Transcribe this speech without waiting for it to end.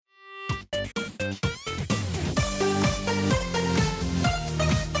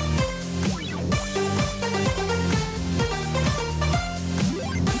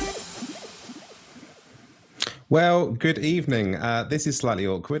Well, good evening. This is slightly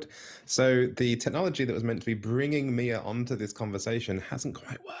awkward. So the technology that was meant to be bringing Mia onto this conversation hasn't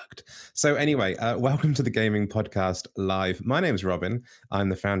quite worked. So anyway, welcome to the Gaming Podcast Live. My name is Robin. I'm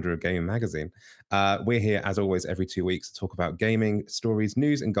the founder of Gaming Magazine. We're here, as always, every 2 weeks to talk about gaming, stories,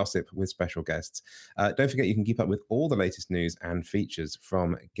 news, and gossip with special guests. Don't forget you can keep up with all the latest news and features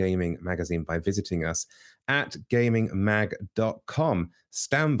from Gaming Magazine by visiting us at gamingmag.com.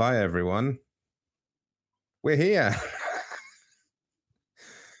 Stand by, everyone. We're here.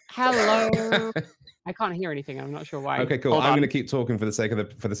 Hello. I can't hear anything. I'm not sure why. Okay, cool. I'm going to keep talking for the sake of the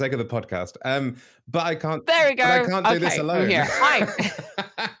podcast. But I can't. There we go. But I can't do this alone. I'm here. Hi.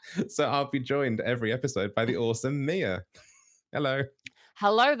 So I'll be joined every episode by the awesome Mia. Hello.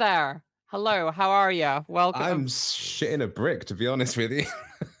 Hello there. Hello. How are you? Welcome. I'm shitting a brick, to be honest with you.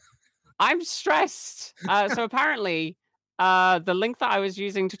 I'm stressed. So apparently, the link that I was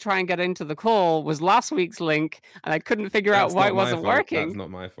using to try and get into the call was last week's link, and I couldn't figure out why it wasn't working. That's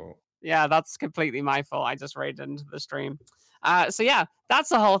not my fault. Yeah, that's completely my fault. I just raided into the stream. So yeah, that's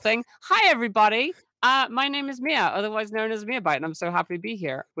the whole thing. Hi, everybody. My name is Mia, otherwise known as Mia Byte, and I'm so happy to be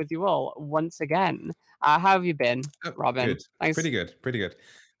here with you all once again. How have you been, Robin? Good. Thanks. Pretty good.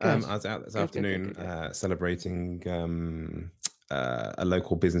 I was out this afternoon celebrating a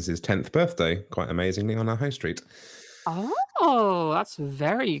local business's 10th birthday, quite amazingly, on our high street. Oh, that's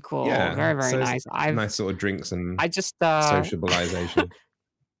very cool. Yeah, very nice. Nice sort of drinks and sociabilization.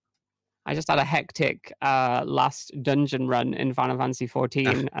 I just had a hectic last dungeon run in Final Fantasy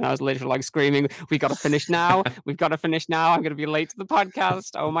 14, and I was literally like screaming, "We got to finish now! We've got to finish now! I'm going to be late to the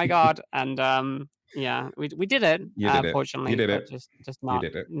podcast! Oh my god!" And yeah, we did it. Fortunately, you did it. Just not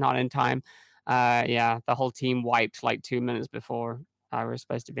in time. Yeah, the whole team wiped like 2 minutes before I was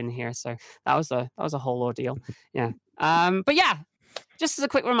supposed to have been here, so that was a whole ordeal. Yeah. But yeah. Just as a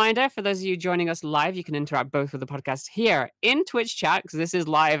quick reminder, for those of you joining us live, you can interact both with the podcast here in Twitch chat, because this is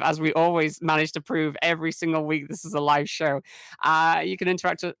live, as we always manage to prove every single week. This is a live show. You can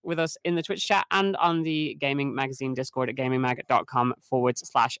interact with us in the Twitch chat and on the Gaming Magazine Discord at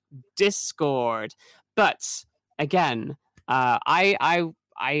gamingmag.com/Discord. But again, I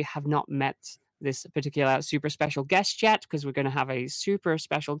have not met this particular super special guest yet, because we're going to have a super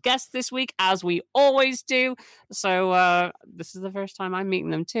special guest this week, as we always do. So this is the first time I'm meeting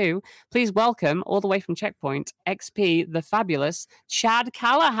them too. Please welcome, all the way from Checkpoint XP, the fabulous Chadd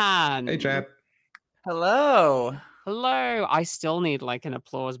Callahan. Hey, Chadd. Hello. I still need like an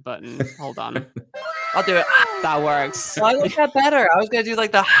applause button. Hold on. I'll do it. That works. I like that better. I was gonna do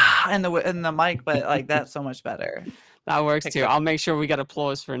like the in the mic, but like that's so much better. That works too. I'll make sure we get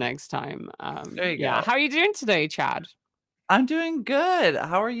applause for next time. There you go. How are you doing today, Chadd? I'm doing good.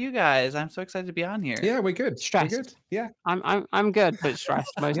 How are you guys? I'm so excited to be on here. Yeah, we're good. Stressed. We're good. Yeah. I'm good, but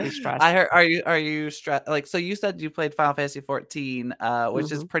stressed. Mostly stressed. I heard. Are you stressed? Like, so you said you played Final Fantasy 14,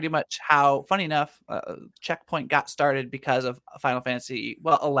 which is pretty much how. Funny enough, Checkpoint got started because of Final Fantasy.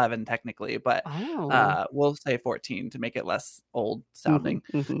 Well, 11 technically, but we'll say 14 to make it less old sounding.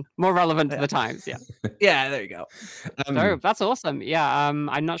 More relevant to the times. Yeah. Yeah. There you go. That's awesome. Yeah.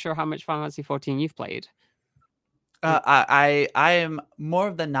 I'm not sure how much Final Fantasy 14 you've played. I am more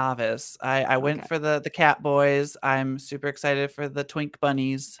of the novice. I went for the cat boys. I'm super excited for the twink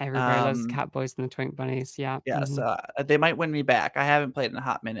bunnies. Everybody loves the cat boys and the twink bunnies. Yeah. Yeah. So they might win me back. I haven't played in a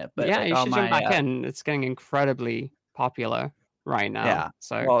hot minute, but yeah, you should jump back in. It's getting incredibly popular right now. Yeah.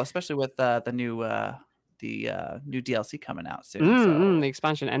 So well, especially with the new DLC coming out soon. The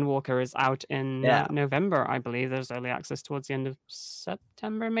expansion Endwalker is out in November, I believe. There's early access towards the end of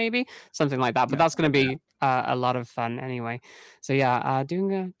September, maybe something like that. But that's going to be a lot of fun anyway. So yeah,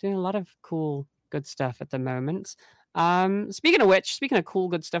 doing a lot of cool, good stuff at the moment. Speaking of cool,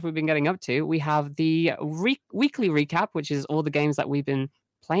 good stuff we've been getting up to, we have the weekly recap, which is all the games that we've been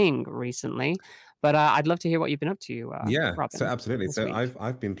playing recently. But I'd love to hear what you've been up to. Robin, so absolutely. So week.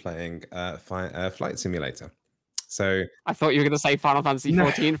 I've been playing Flight Simulator. So I thought you were going to say Final Fantasy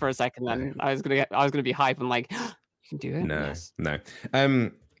 14 for a second. Then I was gonna be hype and like, you can do it. No.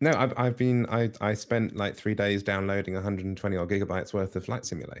 I spent like 3 days downloading 120 odd gigabytes worth of Flight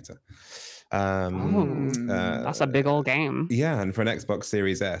Simulator. That's a big old game. Yeah, and for an Xbox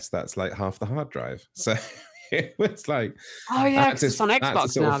Series S, that's like half the hard drive. So. It was like, it's on Xbox now.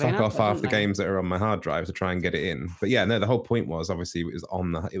 Sort of fuck off half the they? Games that are on my hard drive to try and get it in. But yeah, no, the whole point was obviously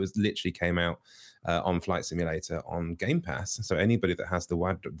it was literally came out on Flight Simulator on Game Pass. So anybody that has the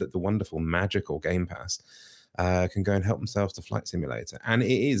wonderful magical Game Pass can go and help themselves to Flight Simulator, and it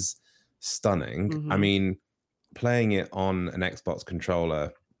is stunning. I mean, playing it on an Xbox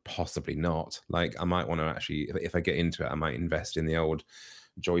controller, possibly not. Like, I might want to actually, if I get into it, I might invest in the old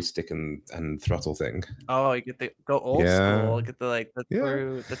joystick and throttle thing. Oh, you get the go old school, get the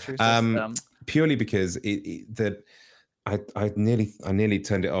true system. Purely because I nearly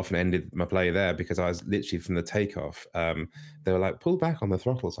turned it off and ended my play there because I was literally from the takeoff. They were like, pull back on the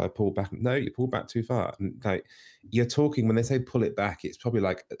throttle. So I pulled back. No, you pulled back too far. And like, you're talking, when they say pull it back, it's probably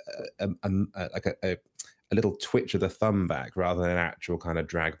like a little twitch of the thumb back rather than an actual kind of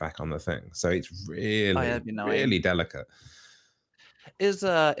drag back on the thing. So it's really delicate. Is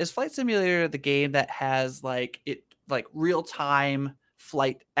Flight Simulator the game that has like real time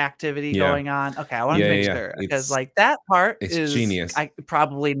flight activity going on? Okay, I wanted to make sure, because like that part is genius.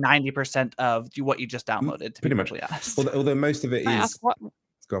 Probably 90% of what you just downloaded, to pretty be much honest. Although most of it is.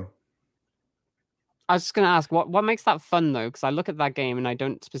 Go on. I was just going to ask, what makes that fun though? Because I look at that game and I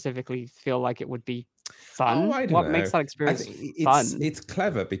don't specifically feel like it would be fun. What makes that experience fun? It's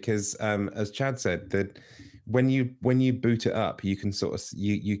clever because, as Chadd said, that when you boot it up, you can sort of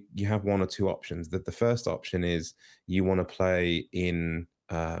you have one or two options. That the first option is you want to play in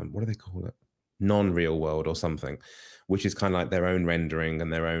what do they call it? Non-real world or something, which is kind of like their own rendering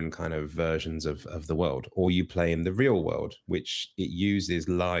and their own kind of versions of the world. Or you play in the real world, which it uses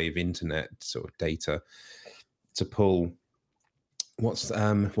live internet sort of data to pull. What's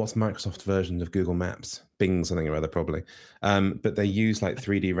Microsoft version of Google Maps? Bing something or other, probably. But they use like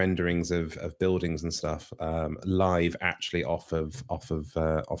 3D renderings of buildings and stuff live, actually off of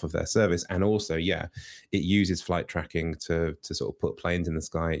their service. And also, it uses flight tracking to sort of put planes in the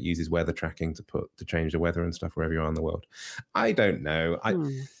sky. It uses weather tracking to change the weather and stuff wherever you are in the world. I don't know.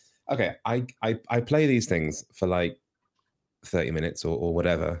 I play these things for like 30 minutes or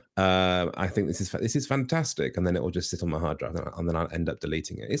whatever. I think this is fantastic, and then it will just sit on my hard drive, and then I'll end up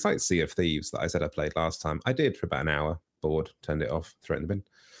deleting it. It's like Sea of Thieves that I said I played last time. I did for about an hour, bored, turned it off, threw it in the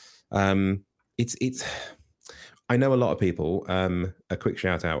bin. It's I know a lot of people. A quick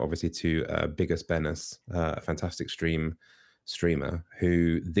shout out obviously to Biggest Bennis, a fantastic streamer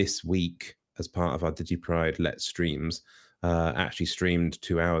who this week, as part of our DigiPride Let's Streams, actually streamed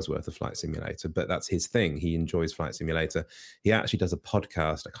 2 hours worth of Flight Simulator. But that's his thing. He enjoys Flight Simulator. He actually does a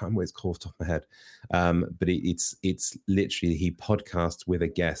podcast. I can't remember what it's called off the top of my head. But it's literally, he podcasts with a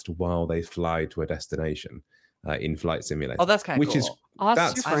guest while they fly to a destination in Flight Simulator. Oh, that's kind of cool.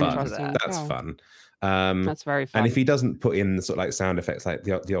 That's fun. Interesting. That's fun. That's very fun. And if he doesn't put in the sort of like sound effects, like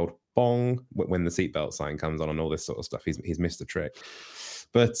the old bong when the seatbelt sign comes on and all this sort of stuff, he's missed the trick.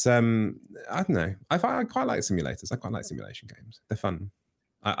 But I don't know. I quite like simulators. I quite like simulation games. They're fun.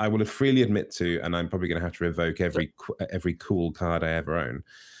 I will freely admit to, and I'm probably going to have to revoke every cool card I ever own.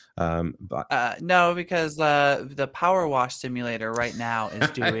 But no, because the Power Wash Simulator right now is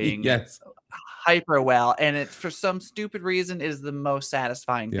doing hyper well, and it, for some stupid reason, is the most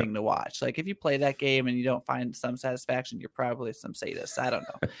satisfying thing to watch. Like if you play that game and you don't find some satisfaction, you're probably some sadist. I don't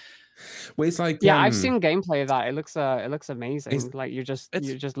know. Well, it's like I've seen gameplay of that. It looks amazing. Like you're just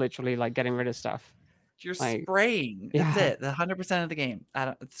literally like getting rid of stuff. You're spraying. That's it. 100% of the game.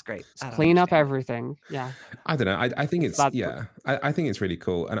 It's great. Clean up everything. Yeah. I don't know. I think it's I think it's really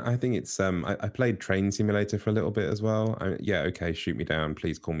cool, and I think it's I played Train Simulator for a little bit as well. Okay, shoot me down,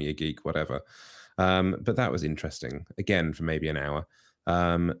 please call me a geek, whatever. But that was interesting. Again, for maybe an hour,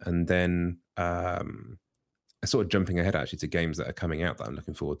 and then. Sort of jumping ahead actually to games that are coming out that I'm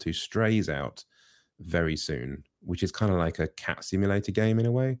looking forward to. Stray's out very soon, which is kind of like a cat simulator game in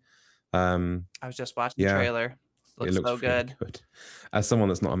a way. I was just watching the trailer. It looks so good. As someone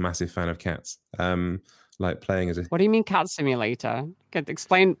that's not a massive fan of cats, like playing as a... What do you mean cat simulator?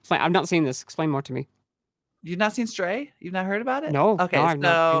 Explain. I've not seen this. Explain more to me. You've not seen Stray? You've not heard about it? No. Okay, no, I've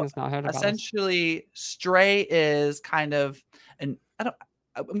not seen this, not heard about essentially, this. Stray is kind of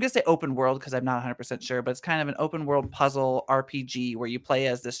I'm going to say open world because I'm not 100% sure, but it's kind of an open world puzzle RPG where you play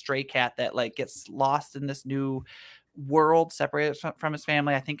as this stray cat that like gets lost in this new world, separated from his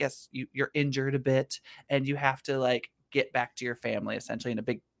family. I think you're injured a bit and you have to like get back to your family essentially in a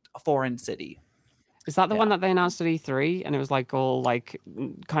big foreign city. Is that the one that they announced at E3 and it was like all like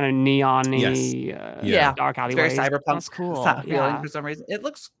kind of neon-y, dark alleyways? It's very cyberpunk. That's cool. It's not feeling for some reason. It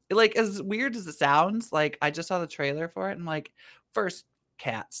looks like, as weird as it sounds, like I just saw the trailer for it and like, first,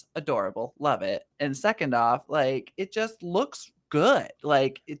 cats, adorable, love it, and second off, like it just looks good.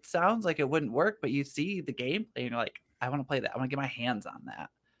 Like it sounds like it wouldn't work, but you see the gameplay and you're like, I want to play that. I want to get my hands on that.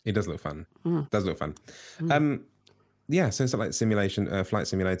 It does look fun. Does look fun. So it's like simulation, Flight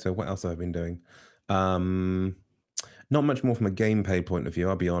Simulator. What else have I been doing? Not much more from a gameplay point of view,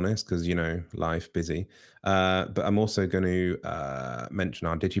 I'll be honest, because life busy. But I'm also going to mention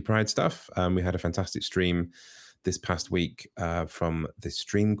our DigiPride stuff. We had a fantastic stream this past week from the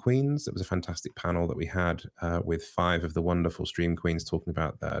Stream Queens. It was a fantastic panel that we had with 5 of the wonderful Stream Queens talking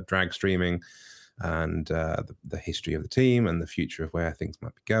about drag streaming and the history of the team and the future of where things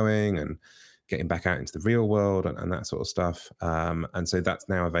might be going and getting back out into the real world and that sort of stuff. And so that's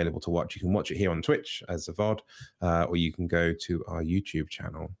now available to watch. You can watch it here on Twitch as a VOD, or you can go to our YouTube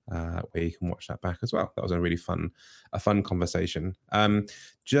channel where you can watch that back as well. That was a really fun conversation.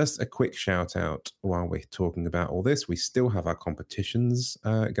 Just a quick shout out while we're talking about all this. We still have our competitions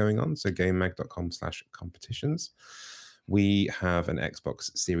going on. So gamemag.com/competitions. We have an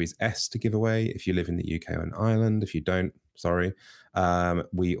Xbox Series S to give away if you live in the UK and Ireland. If you don't, sorry.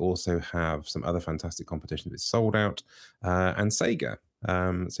 We also have some other fantastic competitions with Sold Out and Sega.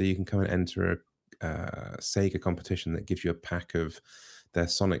 So you can come and enter a Sega competition that gives you a pack of their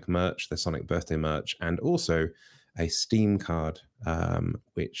Sonic merch, their Sonic birthday merch, and also a Steam card,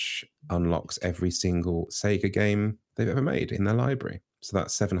 which unlocks every single Sega game they've ever made in their library. So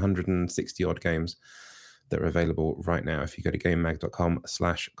that's 760 odd games that are available right now if you go to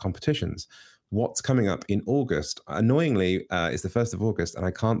gamemag.com/competitions. What's coming up in August? Annoyingly, it's the 1st of August, and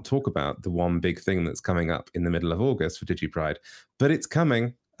I can't talk about the one big thing that's coming up in the middle of August for DigiPride, but it's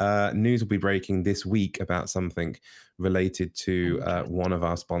coming. News will be breaking this week about something related to one of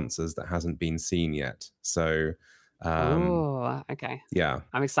our sponsors that hasn't been seen yet. So, okay. Yeah.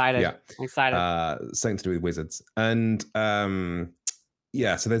 I'm excited. Yeah. I'm excited. Something to do with wizards. And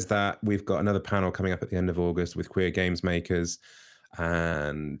yeah, so there's that. We've got another panel coming up at the end of August with queer games makers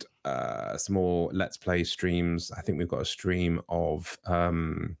and some more Let's Play streams. I think we've got a stream of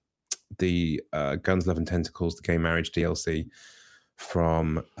the Guns, Love and Tentacles, the Gay Marriage DLC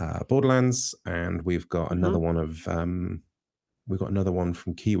from Borderlands, and we've got another one of from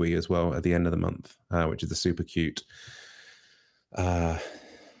Kiwi as well at the end of the month, which is the super cute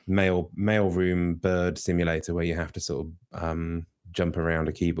mailroom bird simulator where you have to sort of jump around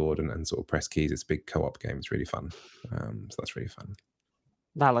a keyboard and sort of press keys. It's a big co-op game. It's really fun. So that's really fun.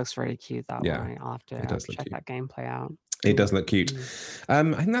 That looks really cute. That Yeah, one. I'll have to check that gameplay out. It does look cute. I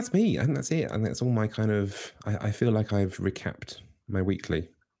think that's me. I think that's it. I think that's all my kind of. I feel like I've recapped my weekly.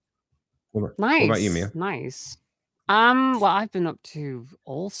 What about you, Mia? Nice. Well, I've been up to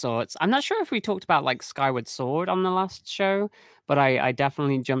all sorts. I'm not sure if we talked about like Skyward Sword on the last show, but I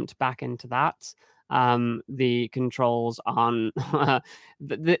definitely jumped back into that. The controls on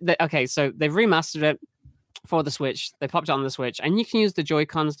okay, so they've remastered it for the Switch. They popped it on the Switch, and you can use the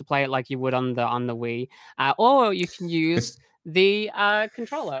Joy-Cons to play it like you would on the Wii, or you can use the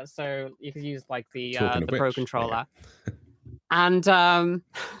controller. So you can use like the Pro controller, and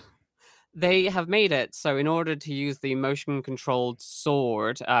they have made it so in order to use the motion-controlled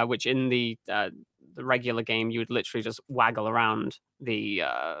sword, which in the regular game you would literally just waggle around the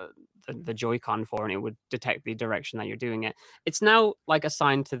Joy-Con for, and it would detect the direction that you're doing it. It's now like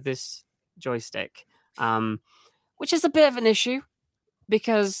assigned to this joystick, which is a bit of an issue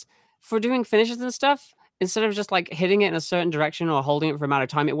because for doing finishes and stuff, instead of just like hitting it in a certain direction or holding it for a amount of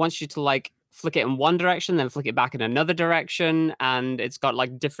time, it wants you to like flick it in one direction, then flick it back in another direction, and it's got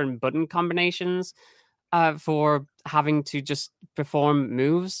like different button combinations for having to just perform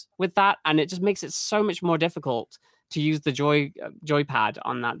moves with that, and it just makes it so much more difficult to use the joypad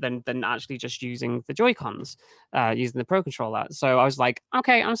on that than actually just using the Joy-Cons, using the Pro controller. So I was like,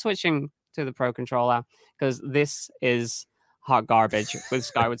 okay, I'm switching to the Pro controller because this is hot garbage with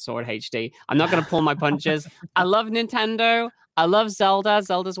Skyward Sword HD. I'm not going to pull my punches. I love Nintendo. I love Zelda.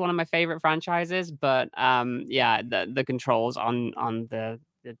 Zelda's one of my favorite franchises, but yeah, the controls on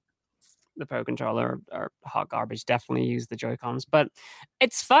the Pro controller are hot garbage. Definitely use the Joy-Cons, but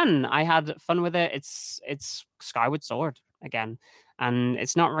it's fun. I had fun with it. It's Skyward Sword again, and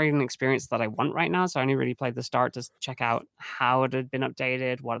it's not really an experience that I want right now. So I only really played the start to check out how it had been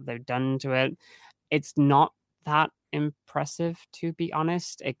updated, what they've done to it. It's not that impressive, to be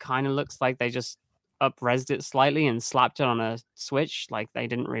honest. It kind of looks like they just up-resed it slightly and slapped it on a Switch. Like they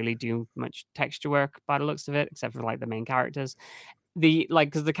didn't really do much texture work by the looks of it, except for like the main characters.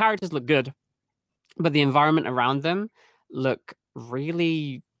 Because the characters look good, but the environment around them look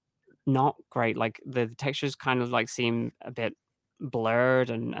really not great. Like the textures kind of like seem a bit blurred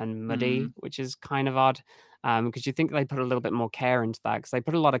and muddy, which is kind of odd. Because you think they put a little bit more care into that, because they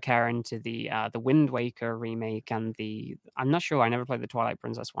put a lot of care into the Wind Waker remake and I'm not sure, I never played the Twilight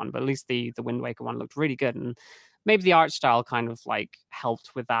Princess one, but at least the Wind Waker one looked really good, and maybe the art style kind of like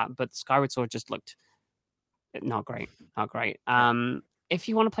helped with that, but Skyward Sword just looked not great. If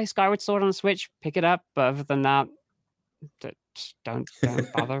you want to play Skyward Sword on the Switch, pick it up, but other than that, don't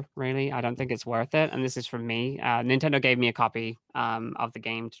bother, really. I don't think it's worth it. And this is from me. Nintendo gave me a copy of the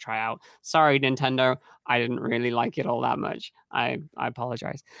game to try out. Sorry, Nintendo. I didn't really like it all that much. I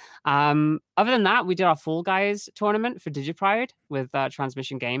apologize. Other than that, we did our Fall Guys tournament for DigiPride with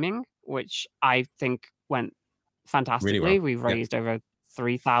Transmission Gaming, which I think went fantastically. Really well. We raised over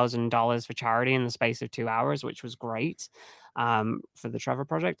 $3,000 for charity in the space of 2 hours, which was great. For the Trevor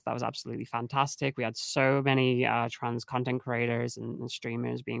project, that was absolutely fantastic. We had so many trans content creators and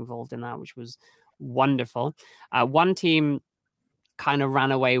streamers being involved in that, which was wonderful. One team kind of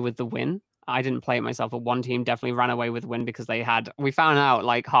ran away with the win. I didn't play it myself, but one team definitely ran away with the win because we found out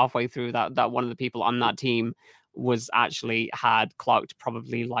like halfway through that one of the people on that team had clocked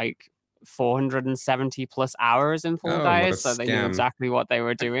probably like 470 plus hours in Fall Guys, so they knew exactly what they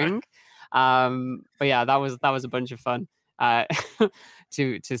were doing. But yeah, that was a bunch of fun.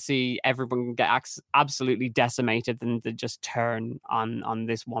 To see everyone get absolutely decimated and to just turn on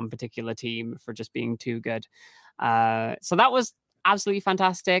this one particular team for just being too good. So that was absolutely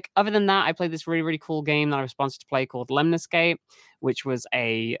fantastic. Other than that, I played this really, really cool game that I was sponsored to play called Lemniscape, which was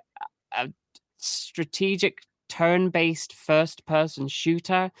a strategic turn-based first-person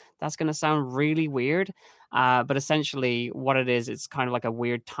shooter. That's going to sound really weird. But essentially what it is, it's kind of like a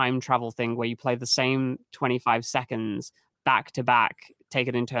weird time travel thing where you play the same 25 seconds back to back, take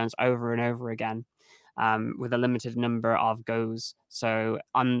it in turns over and over again, with a limited number of goes. So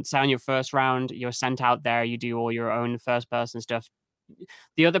on your first round, you're sent out there, you do all your own first person stuff.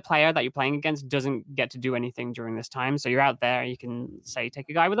 The other player that you're playing against doesn't get to do anything during this time. So you're out there, you can say, take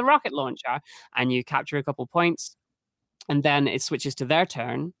a guy with a rocket launcher and you capture a couple points, and then it switches to their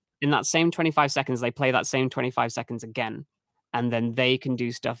turn. In that same 25 seconds, they play that same 25 seconds again. And then they can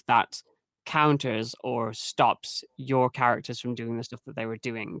do stuff that counters or stops your characters from doing the stuff that they were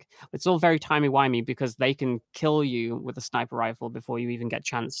doing. It's all very timey-wimey because they can kill you with a sniper rifle before you even get a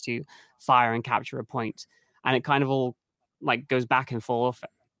chance to fire and capture a point. And it kind of all like goes back and forth,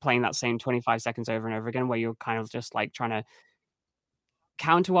 playing that same 25 seconds over and over again, where you're kind of just like trying to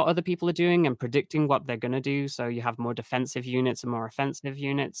counter what other people are doing and predicting what they're going to do. So you have more defensive units and more offensive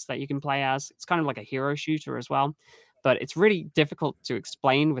units that you can play as. It's kind of like a hero shooter as well, but it's really difficult to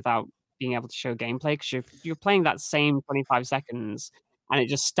explain without being able to show gameplay, because you're playing that same 25 seconds and it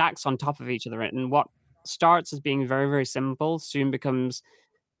just stacks on top of each other. And what starts as being very, very simple soon becomes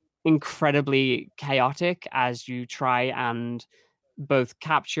incredibly chaotic as you try and both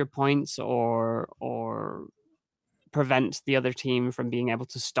capture points or prevent the other team from being able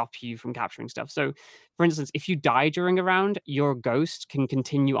to stop you from capturing stuff. So, for instance, if you die during a round, your ghost can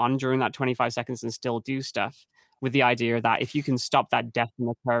continue on during that 25 seconds and still do stuff, with the idea that if you can stop that death from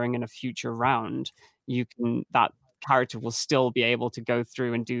occurring in a future round, that character will still be able to go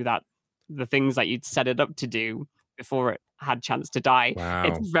through and do the things that you'd set it up to do before it had chance to die. Wow.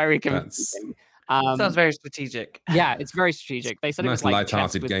 It's very confusing. Sounds very strategic. Yeah, it's very strategic. They said nice it was like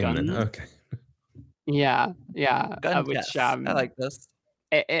light-hearted game guns. then. Okay. Yeah. Gun chess. I like this.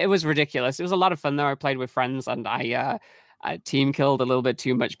 It was ridiculous. It was a lot of fun though. I played with friends and I team killed a little bit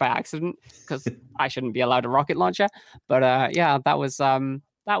too much by accident because I shouldn't be allowed a rocket launcher. But yeah, that was fun.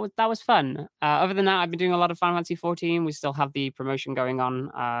 Other than that, I've been doing a lot of Final Fantasy 14. We still have the promotion going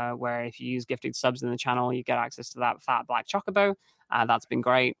on where if you use gifted subs in the channel, you get access to that fat black chocobo. That's been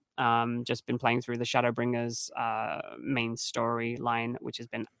great. Just been playing through the Shadowbringers main storyline, which has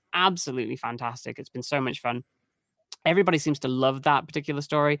been absolutely fantastic. It's been so much fun. Everybody seems to love that particular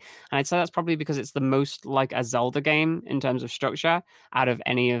story, and I'd say that's probably because it's the most like a Zelda game in terms of structure out of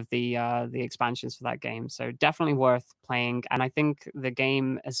any of the expansions for that game. So definitely worth playing, and I think the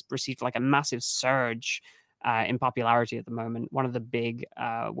game has received like a massive surge in popularity at the moment. One of the big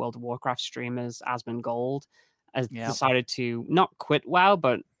World of Warcraft streamers, Asmongold, has decided to not quit WoW,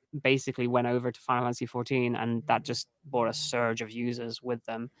 but basically went over to Final Fantasy 14, and that just brought a surge of users with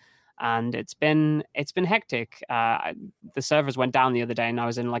them. And it's been hectic. The servers went down the other day, and I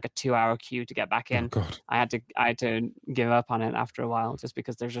was in like a 2-hour queue to get back in. Oh, God. I had to give up on it after a while, just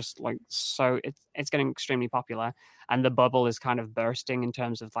because there's just like it's getting extremely popular, and the bubble is kind of bursting in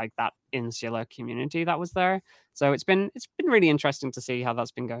terms of like that insular community that was there. So it's been really interesting to see how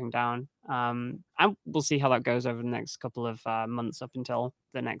that's been going down. And we'll see how that goes over the next couple of months up until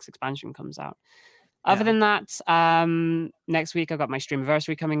the next expansion comes out. Other than that, next week I've got my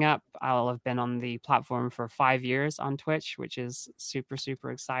Streamiversary coming up. I'll have been on the platform for 5 years on Twitch, which is super, super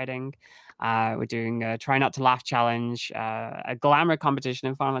exciting. We're doing a Try Not to Laugh challenge, a glamour competition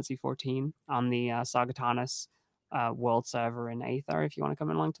in Final Fantasy 14 on the Sagatanas world server in Aether, if you want to come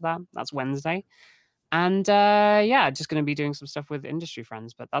along to that. That's Wednesday. And just going to be doing some stuff with industry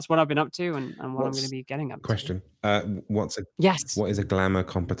friends. But that's what I've been up to and what I'm going to be getting up to. What is a glamour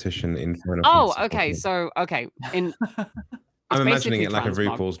competition in Final Fantasy? Okay. So, I'm imagining it like a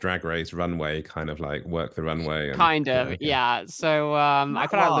RuPaul's Drag Race runway, kind of like work the runway. Kind of, yeah. So I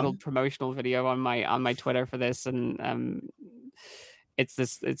put out a little promotional video on my Twitter for this, and it's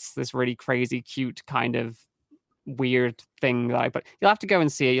this really crazy, cute kind of weird thing that I put. You'll have to go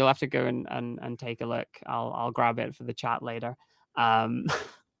and see it. You'll have to go and take a look. I'll grab it for the chat later.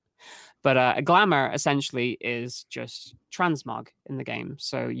 But a glamour essentially is just transmog in the game.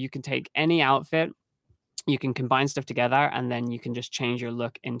 So you can take any outfit, you can combine stuff together, and then you can just change your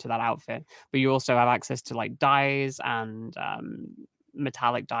look into that outfit. But you also have access to like dyes and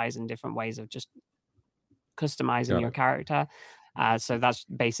metallic dyes and different ways of just customizing your character. So that's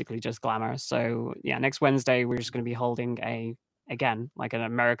basically just glamour. So yeah, next Wednesday we're just going to be holding like an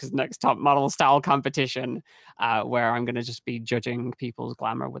America's Next Top Model style competition, where I'm going to just be judging people's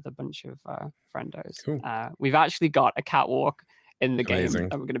glamour with a bunch of friendos. Cool. We've actually got a catwalk in the Amazing. game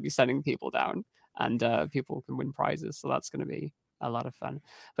that we're going to be sending people down, and people can win prizes. So that's going to be a lot of fun.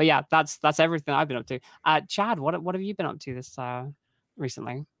 But yeah, that's everything I've been up to. Chadd, what have you been up to this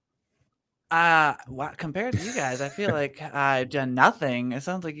recently? Compared to you guys, I feel like I've done nothing. It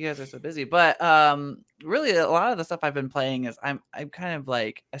sounds like you guys are so busy, but really a lot of the stuff I've been playing is I'm kind of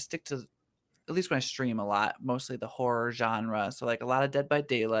like, I stick to, at least when I stream a lot, mostly the horror genre. So like a lot of Dead by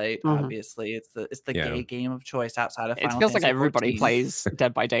Daylight, obviously it's the gay game of choice outside of Final Fantasy. It feels like everybody 14. plays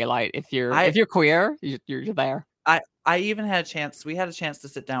Dead by Daylight. If you're queer, you're there. I even had a chance. We had a chance to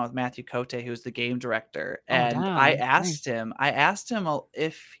sit down with Matthew Cote, who's the game director, and I asked him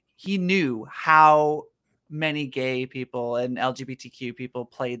if he knew how many gay people and LGBTQ people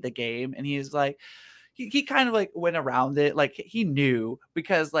played the game, and he's like, he kind of like went around it, like he knew,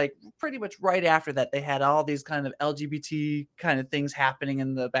 because like pretty much right after that they had all these kind of LGBT kind of things happening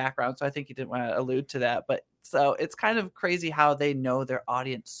in the background. So I think he didn't want to allude to that, but so it's kind of crazy how they know their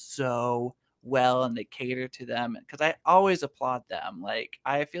audience so well and they cater to them, because I always applaud them. Like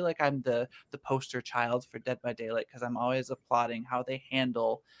I feel like I'm the poster child for Dead by Daylight, because I'm always applauding how they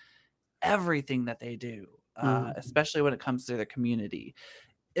handle everything that they do, especially when it comes to their community.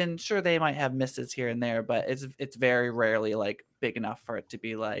 And sure, they might have misses here and there, but it's very rarely like big enough for it to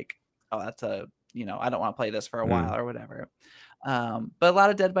be like, oh, that's I don't want to play this for a while or whatever. But a lot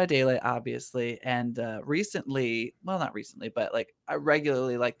of Dead by Daylight, obviously, and not recently, but like I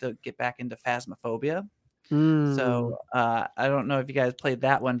regularly like to get back into Phasmophobia. So I don't know if you guys played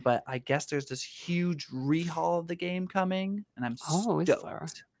that one, but I guess there's this huge rehaul of the game coming, and I'm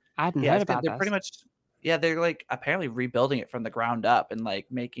stoked. I hadn't heard about they're pretty much, they're like apparently rebuilding it from the ground up and like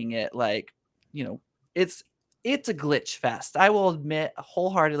making it like, it's a glitch fest. I will admit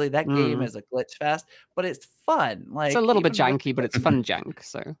wholeheartedly that game is a glitch fest, but it's fun. Like it's a little bit janky, but it's fun jank.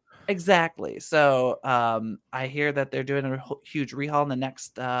 So exactly. So I hear that they're doing a huge rehaul in the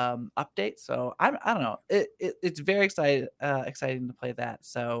next update. So I don't know. It's very exciting to play that.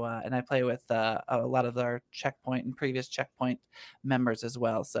 So and I play with a lot of our checkpoint and previous checkpoint members as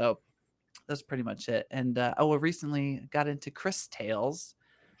well. So that's pretty much it. And we recently got into Chris Tales,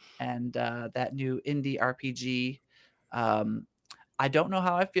 and that new indie RPG. I don't know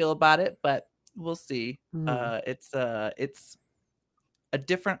how I feel about it, but we'll see. It's a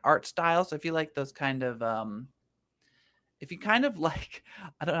different art style. So if you like those kind of if you kind of like,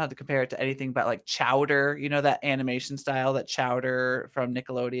 I don't know how to compare it to anything, but like Chowder, that animation style that Chowder from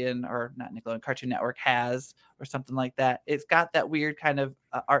Nickelodeon, or not Nickelodeon, Cartoon Network has, or something like that. It's got that weird kind of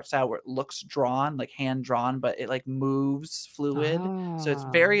art style where it looks drawn, like hand drawn, but it like moves fluid. So it's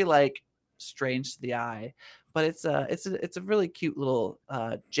very like strange to the eye, but it's a really cute little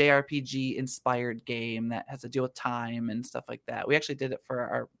JRPG inspired game that has to deal with time and stuff like that. We actually did it for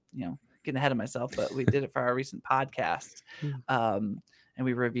our, getting ahead of myself, but we did it for our recent podcast, and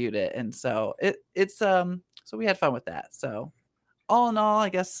we reviewed it, and so it's so we had fun with that. So all in all, I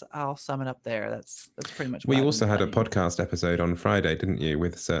guess I'll sum it up there. That's pretty much. Well, you also had a podcast episode on Friday, didn't you,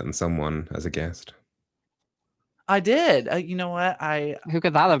 with certain someone as a guest? I did. You know what? Who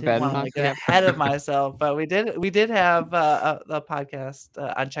could that have been? Want to get ahead of myself, but we did have a podcast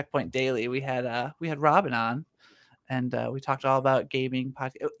on Checkpoint Daily. We had Robin on. And we talked all about gaming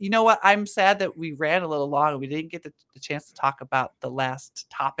podcast. You know what? I'm sad that we ran a little long and we didn't get the chance to talk about the last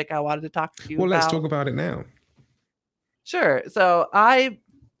topic I wanted to talk to you about. Well, let's talk about it now. Sure. So I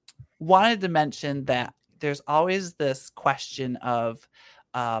wanted to mention that there's always this question of,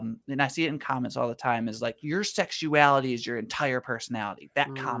 and I see it in comments all the time, is like, your sexuality is your entire personality.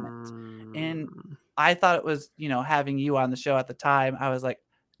 That comment. And I thought it was, having you on the show at the time, I was like,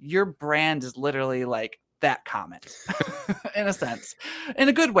 your brand is literally like that comment in a sense, in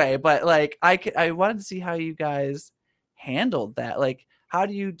a good way. But like, I wanted to see how you guys handled that. Like, how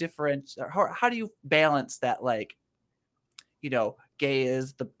do you differentiate, how do you balance that? Like, gay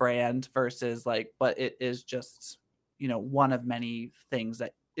is the brand versus like, but it is just, one of many things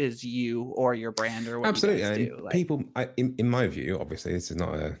that is you or your brand or what Absolutely. you guys And do. Like, people, in my view, obviously, this is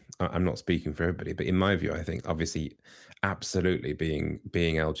not I'm not speaking for everybody, but in my view, I think obviously, absolutely, being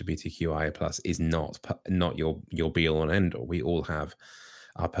LGBTQI plus is not your be all and end all. We all have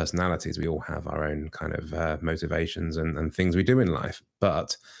our personalities. We all have our own kind of motivations and things we do in life.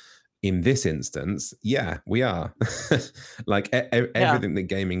 But in this instance, yeah, we are. Like everything that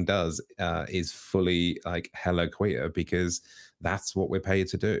gaming does is fully like hella queer, because that's what we're paid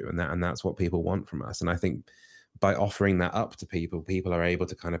to do, and that's what people want from us. And I think by offering that up to people, people are able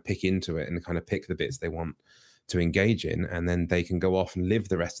to kind of pick into it and kind of pick the bits they want to engage in, and then they can go off and live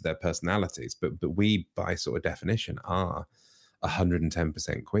the rest of their personalities. But we, by sort of definition, are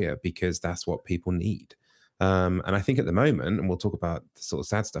 110% queer, because that's what people need. And I think at the moment, and we'll talk about the sort of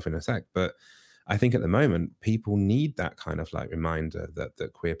sad stuff in a sec, but I think at the moment people need that kind of like reminder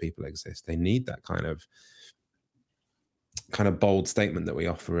that queer people exist. They need that kind of bold statement that we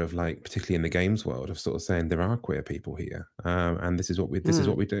offer, of like, particularly in the games world, of sort of saying there are queer people here, and this is what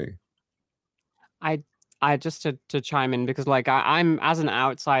we do. I just to chime in, because like I'm, as an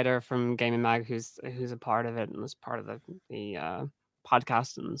outsider from Gaming Mag, who's a part of it and was part of the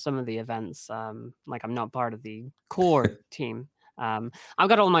podcast and some of the events, like I'm not part of the core team. I've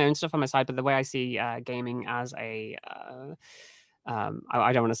got all my own stuff on my side, but the way I see gaming as a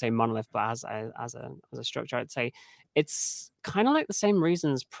I don't want to say monolith, but as a structure, I'd say it's kind of like the same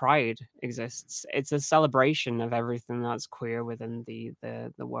reasons Pride exists. It's a celebration of everything that's queer within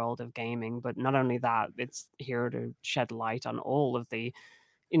the world of gaming. But not only that, it's here to shed light on all of the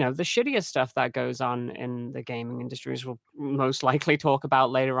the shittiest stuff that goes on in the gaming industry, which we'll most likely talk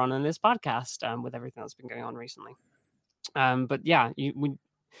about later on in this podcast, with everything that's been going on recently. But yeah,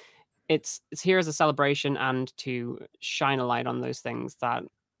 it's here as a celebration and to shine a light on those things that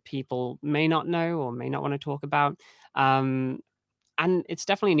people may not know or may not want to talk about. And it's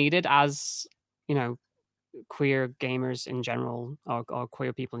definitely needed, as queer gamers in general, or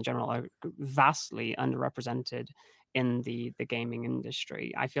queer people in general, are vastly underrepresented in the gaming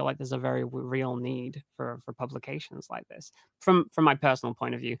industry. I feel like there's a very real need for publications like this, from my personal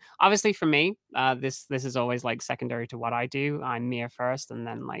point of view. Obviously for me, this is always like secondary to what I do. I'm Mia first, and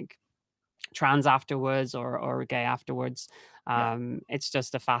then like trans afterwards, or gay afterwards. It's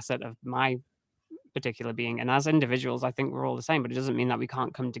just a facet of my particular being, and as individuals I think we're all the same, but it doesn't mean that we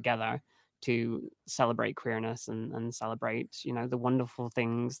can't come together to celebrate queerness and celebrate the wonderful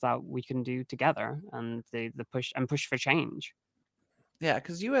things that we can do together, and the push for change. Yeah,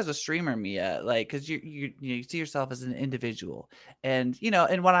 because you as a streamer, Mia, like, because you see yourself as an individual, and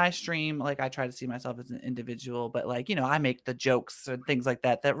and when I stream, like, I try to see myself as an individual, but like, I make the jokes and things like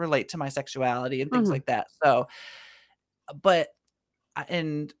that that relate to my sexuality and things like that. So, but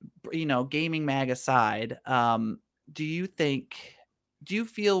and gaming mag aside, do you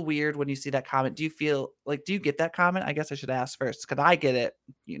feel weird when you see that comment? Do you get that comment? I guess I should ask first, because I get it,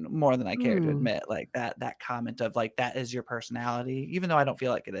 more than I care to admit, like that comment of like, that is your personality, even though I don't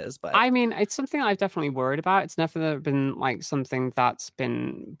feel like it is. But I mean, it's something I've definitely worried about. It's never been like something that's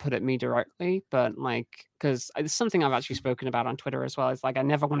been put at me directly, but like, because it's something I've actually spoken about on Twitter as well. It's like, I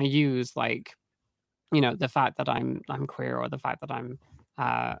never want to use like the fact that I'm queer, or the fact that I'm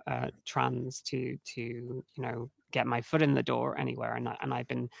trans to get my foot in the door anywhere, and I've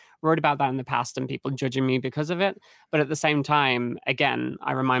been worried about that in the past, and people judging me because of it. But at the same time, again,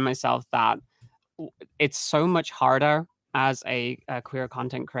 I remind myself that it's so much harder as a queer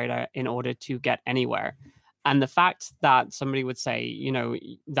content creator in order to get anywhere. And the fact that somebody would say,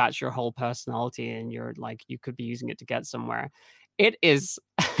 that's your whole personality, and you're like, you could be using it to get somewhere, it is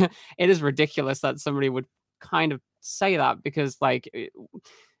it is ridiculous that somebody would kind of say that, because like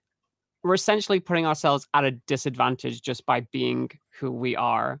we're essentially putting ourselves at a disadvantage just by being who we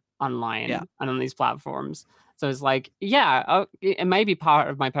are online and on these platforms. So it's like, it may be part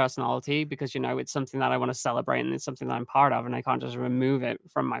of my personality, because it's something that I want to celebrate, and it's something that I'm part of, and I can't just remove it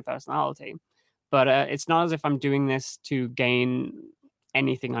from my personality. But it's not as if I'm doing this to gain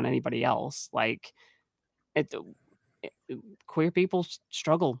anything on anybody else. Like, queer people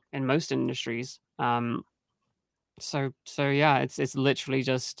struggle in most industries. So yeah, it's literally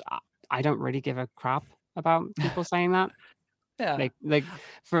just, I don't really give a crap about people saying that. Yeah. Like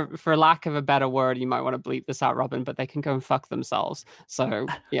for lack of a better word, you might want to bleep this out, Robin, but they can go and fuck themselves. So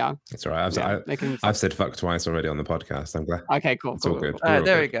yeah, it's all right. I've said fuck twice already on the podcast. I'm glad. Okay, cool. It's all good. All right,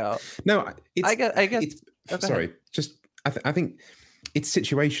 there we go. No, I guess. Sorry, just I think it's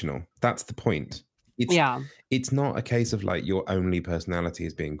situational. That's the point. It's not a case of like your only personality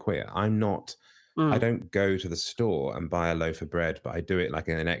is being queer. I'm not. I don't go to the store and buy a loaf of bread, but I do it like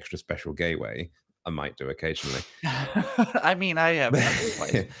in an extra special gay way. I might do occasionally. I mean, I have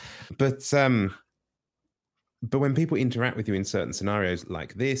twice. But when people interact with you in certain scenarios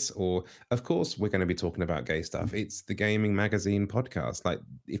like this, or of course we're going to be talking about gay stuff. It's the gaming magazine podcast. Like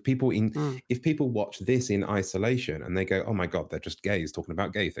if people watch this in isolation and they go, "Oh my God, they're just gays talking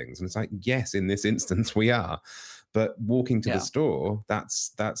about gay things," and it's like, yes, in this instance we are. But walking to the store,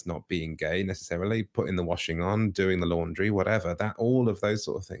 that's not being gay necessarily. Putting the washing on, doing the laundry, whatever. That all of those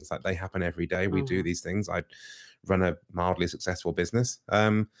sort of things, like they happen every day. We do these things. I run a mildly successful business,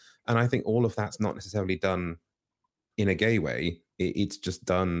 and I think all of that's not necessarily done in a gay way. It's just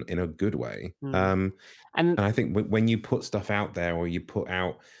done in a good way. And I think when you put stuff out there, or you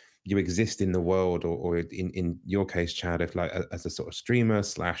exist in the world, or in your case, Chadd, if like as a sort of streamer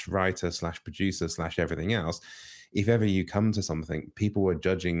 / writer / producer / everything else, if ever you come to something, people are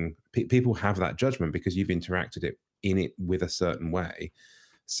judging. People have that judgment because you've interacted in it with a certain way.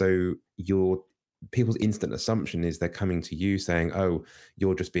 So people's instant assumption is they're coming to you saying, "Oh,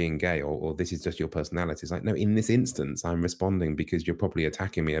 you're just being gay," or "This is just your personality." It's like, no, in this instance, I'm responding because you're probably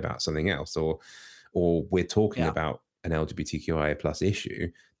attacking me about something else, or we're talking about an LGBTQIA plus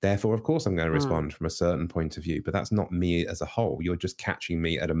issue. Therefore, of course, I'm going to respond from a certain point of view. But that's not me as a whole. You're just catching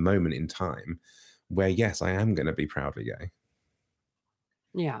me at a moment in time where, yes, I am going to be proudly gay.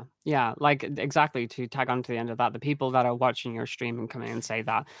 Yeah, like exactly, to tag on to the end of that, the people that are watching your stream and come in and say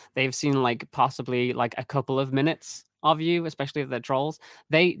that they've seen like possibly like a couple of minutes of you, especially the trolls,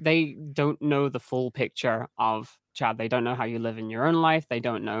 they don't know the full picture of Chadd. They don't know how you live in your own life. They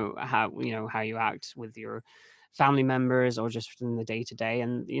don't know how you act with your family members or just in the day to day.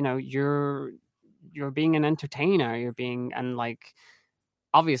 And you're being an entertainer. And like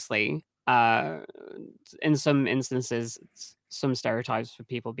obviously in some instances some stereotypes for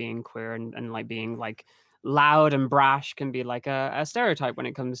people being queer and like being like loud and brash can be like a stereotype when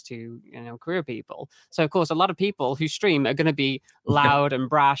it comes to queer people. So of course a lot of people who stream are going to be loud and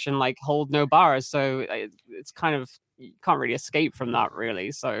brash and like hold no bars, so it's kind of, you can't really escape from that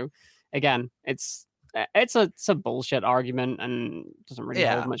really. So again, it's a bullshit argument and doesn't really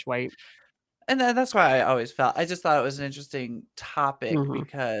hold much weight. And that's why I always I just thought it was an interesting topic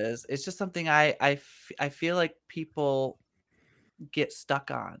because it's just something I feel like people get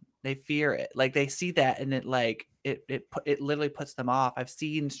stuck on. They fear it. Like they see that and it like it literally puts them off. I've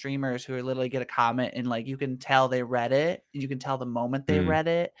seen streamers who literally get a comment and like you can tell they read it. You can tell the moment they read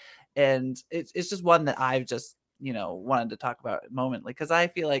it. And it's just one that I've just, wanted to talk about momently, because I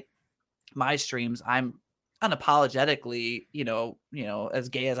feel like my streams, I'm unapologetically, as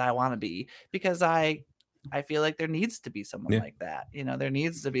gay as I want to be, because I feel like there needs to be someone like that. There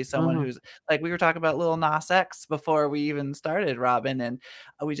needs to be someone who's like, we were talking about Lil Nas X before we even started, Robin, and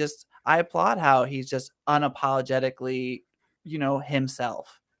I applaud how he's just unapologetically,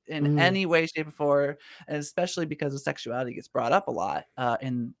 himself in any way, shape, or form, and especially because of sexuality gets brought up a lot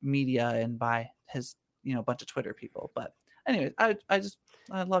in media and by his, bunch of Twitter people. But anyways, I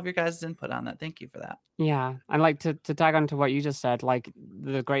love your guys' input on that. Thank you for that. Yeah, I'd like to tag on to what you just said. Like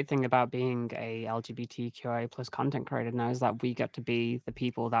the great thing about being a LGBTQIA plus content creator now is that we get to be the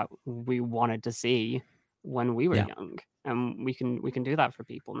people that we wanted to see when we were young, and we can do that for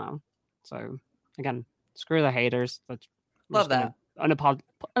people now. So again, screw the haters. Love that.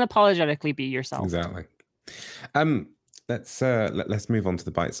 Unapologetically be yourself. Exactly. Let's move on to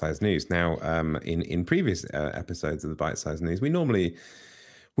the bite-sized news now. In previous episodes of the bite-sized news, we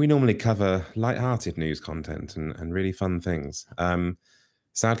normally cover light-hearted news content and really fun things.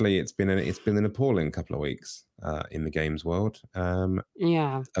 Sadly, it's been an appalling couple of weeks in the games world.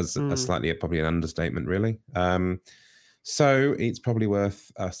 As slightly probably an understatement, really. So it's probably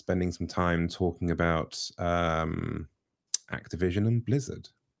worth us spending some time talking about Activision and Blizzard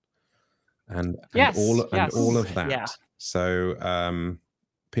and all of that. Yeah. So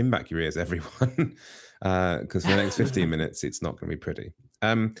pin back your ears, everyone, because for the next 15 minutes, it's not going to be pretty.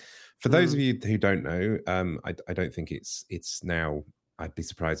 For those of you who don't know, I don't think it's now. I'd be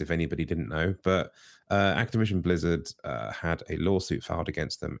surprised if anybody didn't know, but Activision Blizzard had a lawsuit filed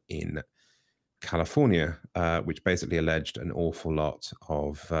against them in California, which basically alleged an awful lot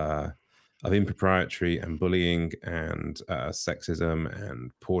of impropriety and bullying and sexism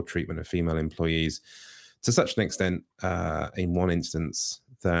and poor treatment of female employees. to such an extent, in one instance,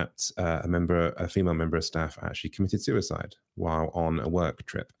 that a female member of staff actually committed suicide while on a work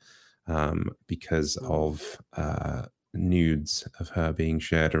trip because of nudes of her being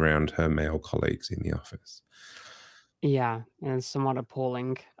shared around her male colleagues in the office. Yeah, and it's somewhat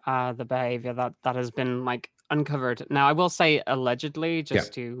appalling, the behavior that has been like uncovered. Now, I will say allegedly,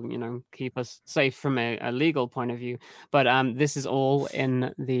 just to keep us safe from a legal point of view. But this is all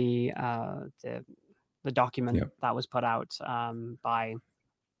in the document that was put out by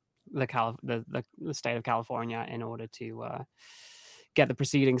the state of California in order to get the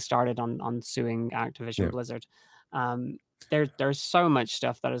proceedings started on suing Activision Blizzard. There's so much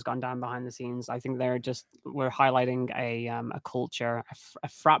stuff that has gone down behind the scenes. I think we're highlighting a culture, a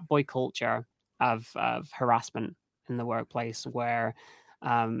frat boy culture of harassment in the workplace, where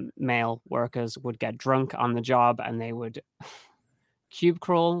male workers would get drunk on the job and they would cube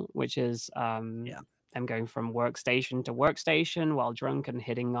crawl, which is them going from workstation to workstation while drunk and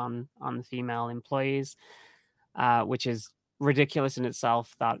hitting on female employees, which is ridiculous in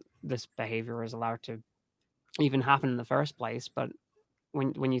itself that this behavior is allowed to even happen in the first place. But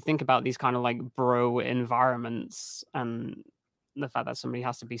when you think about these kind of like bro environments and the fact that somebody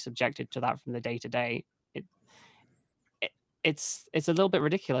has to be subjected to that from the day to day, it's a little bit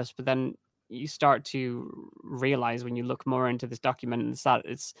ridiculous. But then you start to realize when you look more into this document that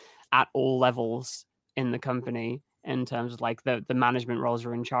it's at all levels in the company, in terms of like the management roles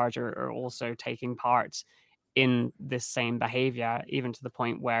are in charge are also taking part in this same behavior, even to the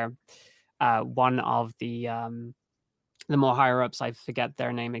point where one of the more higher ups, I forget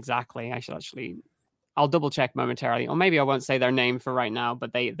their name exactly. I'll double check momentarily, or maybe I won't say their name for right now.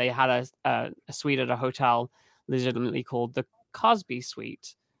 But they had a suite at a hotel legitimately called the Cosby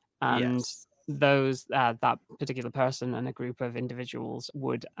Suite, and that particular person and a group of individuals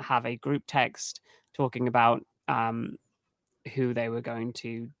would have a group text talking about who they were going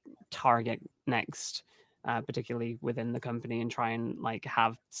to target next, particularly within the company, and try and like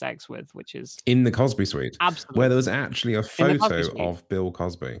have sex with, which is in the Cosby Suite, absolutely, where there was actually a photo of Bill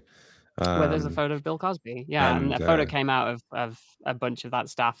Cosby. Where there's a photo of Bill Cosby, and a photo came out of a bunch of that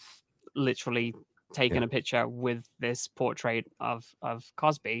staff literally taking a picture with this portrait of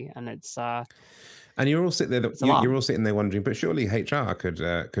Cosby, and it's and you're all sitting there. You're all sitting there wondering, but surely HR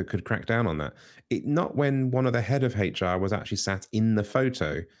could crack down on that. Not when one of the head of HR was actually sat in the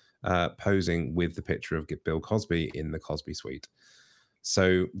photo, posing with the picture of Bill Cosby in the Cosby Suite.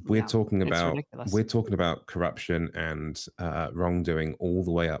 So we're talking about corruption and wrongdoing all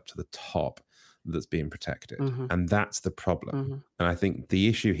the way up to the top that's being protected, and that's the problem. And I think the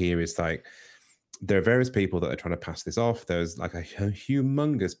issue here is like there are various people that are trying to pass this off. There's like a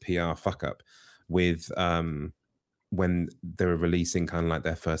humongous PR fuck up with when they were releasing kind of like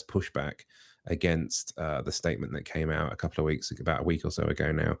their first pushback against the statement that came out about a week or so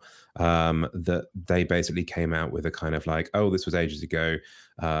ago now, that they basically came out with a kind of like, oh, this was ages ago,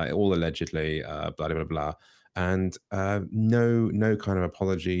 all allegedly, blah, blah, blah, blah. And no kind of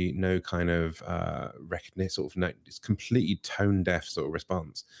apology, no kind of recognition, it's completely tone deaf sort of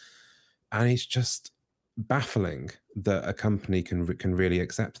response. And it's just baffling that a company can really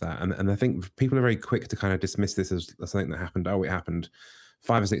accept that. And I think people are very quick to kind of dismiss this as something that happened. Oh, it happened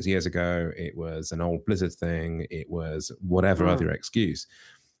 5 or 6 years ago. It was an old Blizzard thing. It was whatever other excuse.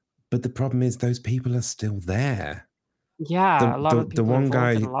 But the problem is those people are still there. Yeah, a lot of people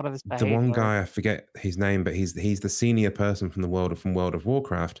involved in a lot of this behavior. The one guy, I forget his name, but he's the senior person from World of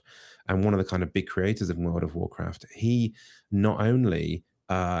Warcraft, and one of the kind of big creators of World of Warcraft. He not only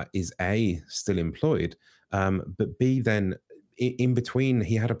is A, still employed, but B, then in between,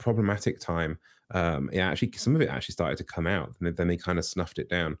 he had a problematic time. Some of it actually started to come out, and then they kind of snuffed it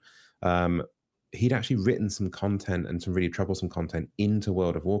down. He'd actually written some content and some really troublesome content into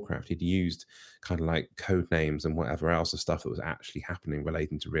World of Warcraft. He'd used kind of like code names and whatever else of stuff that was actually happening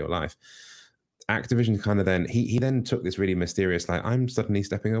relating to real life. Activision kind of then he then took this really mysterious, like, I'm suddenly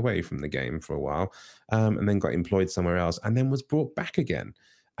stepping away from the game for a while, and then got employed somewhere else, and then was brought back again.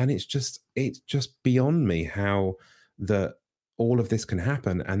 And it's just beyond me how that all of this can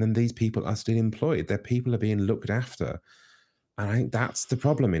happen, and then these people are still employed. Their people are being looked after, and I think that's the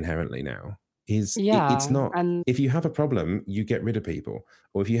problem inherently now. It's not. And if you have a problem, you get rid of people,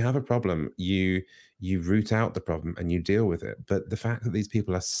 or if you have a problem, you root out the problem and you deal with it. But the fact that these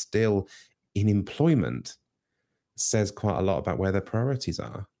people are still in employment says quite a lot about where their priorities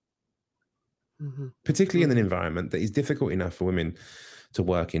are, particularly in an environment that is difficult enough for women to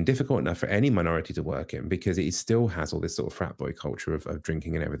work in, difficult enough for any minority to work in, because it still has all this sort of frat boy culture of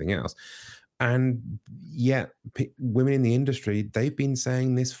drinking and everything else. And yet women in the industry, they've been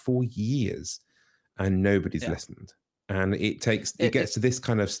saying this for years. and nobody's listened. And it gets to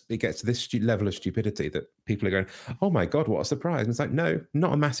this level of stupidity that people are going, oh my God, what a surprise. And it's like, no,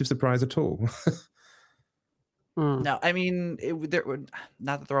 not a massive surprise at all. No, I mean, there would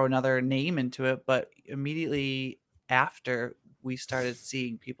not to throw another name into it, but immediately after we started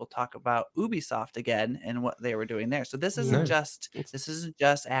seeing people talk about Ubisoft again and what they were doing there. So this isn't just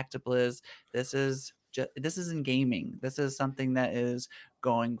ActiBliz. This is in gaming. This is something that is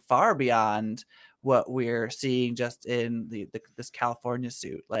going far beyond what we're seeing just in this California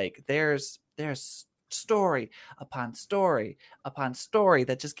suit. Like there's story upon story upon story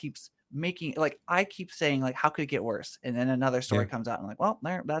that just keeps making, like, I keep saying, like, how could it get worse? And then another story comes out and I'm like, well,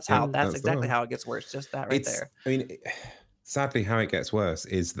 that's exactly how it gets worse. Just that right there. I mean, sadly, how it gets worse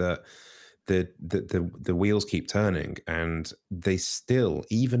is that the wheels keep turning, and they still,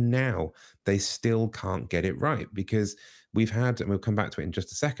 even now, they still can't get it right, because we've had, and we'll come back to it in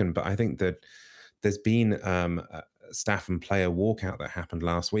just a second, but I think that there's been a staff and player walkout that happened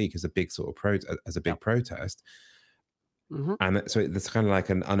last week as a big sort of protest. And so it's kind of like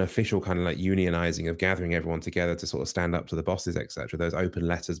an unofficial kind of like unionizing of gathering everyone together to sort of stand up to the bosses, etc. Those open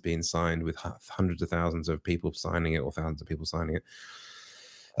letters being signed with hundreds of thousands of people signing it, or thousands of people signing it,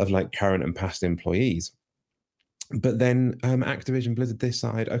 of like current and past employees. But then Activision Blizzard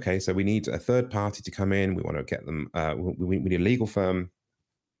decide, okay, so we need a third party to come in. We want to get them. We need a legal firm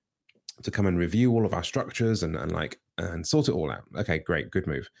to come and review all of our structures and sort it all out. Okay, great, good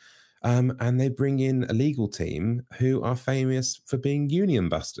move. And they bring in a legal team who are famous for being union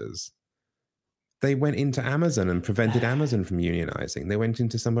busters. They went into Amazon and prevented Amazon from unionizing. They went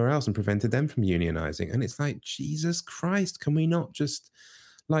into somewhere else and prevented them from unionizing. And it's like, Jesus Christ, can we not just,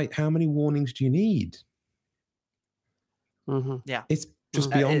 like, how many warnings do you need? Yeah. It's just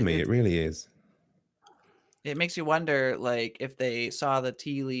beyond me. It really is. It makes you wonder, like, if they saw the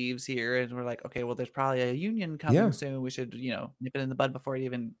tea leaves here and were like, okay, well, there's probably a union coming soon. We should, nip it in the bud before it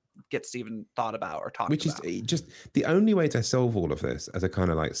even gets even thought about or talked about. Which is just the only way to solve all of this as a kind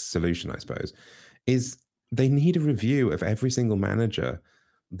of like solution, I suppose, is they need a review of every single manager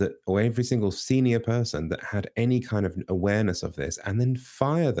or every single senior person that had any kind of awareness of this, and then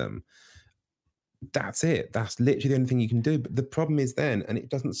fire them. That's it. That's literally the only thing you can do. But the problem is then, and it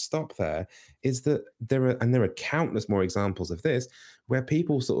doesn't stop there, is that there are countless more examples of this, where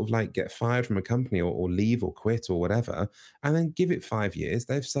people sort of like get fired from a company or leave or quit or whatever, and then give it 5 years,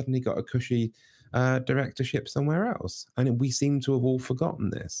 they've suddenly got a cushy directorship somewhere else. And we seem to have all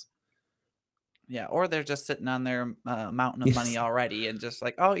forgotten this. Yeah, or they're just sitting on their mountain of money already and just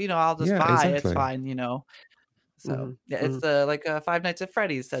like, oh, I'll just buy it. It's fine, So it's like Five Nights at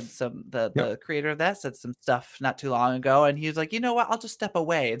Freddy's said the creator of that said some stuff not too long ago, and he was like, you know what, I'll just step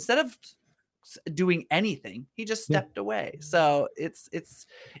away instead of doing anything. He just stepped away. So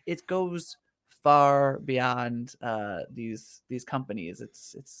it goes far beyond these companies.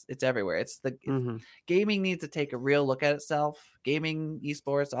 It's everywhere. Gaming needs to take a real look at itself. Gaming,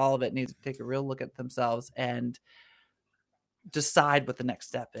 esports, all of it needs to take a real look at themselves and decide what the next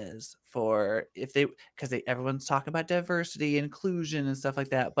step is for, because everyone's talking about diversity, inclusion, and stuff like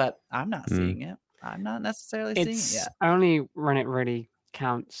that, but I'm not seeing it. I'm not necessarily seeing it yet. Only when it really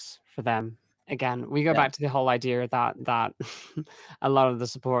counts for them. Again, we go back to the whole idea that a lot of the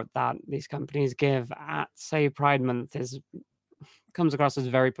support that these companies give at, say, Pride Month comes across as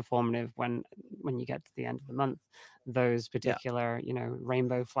very performative when you get to the end of the month. Those particular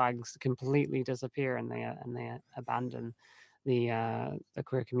rainbow flags completely disappear, and they abandon the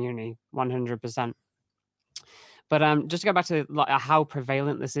queer community 100%. But just to go back to how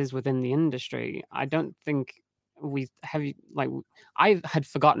prevalent this is within the industry, I don't think I had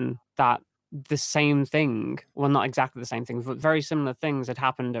forgotten that the same thing, well, not exactly the same thing, but very similar things had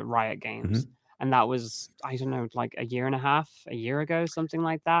happened at Riot Games. And that was, I don't know, like a year ago, something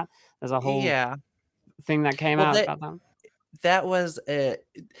like that. There's a whole thing that came out about that. That was I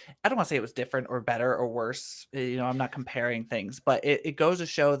don't want to say it was different or better or worse. I'm not comparing things, but it goes to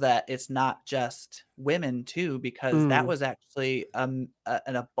show that it's not just women too, because that was actually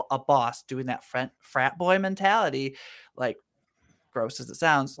a boss doing that frat boy mentality, like, gross as it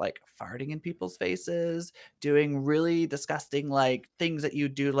sounds, like farting in people's faces, doing really disgusting like things that you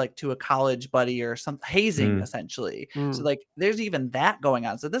do like to a college buddy or some hazing essentially. So like there's even that going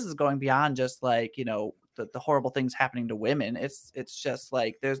on. So this is going beyond just like, the horrible things happening to women. It's just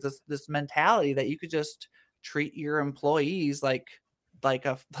like there's this mentality that you could just treat your employees like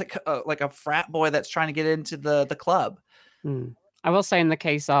a frat boy that's trying to get into the club. I will say, in the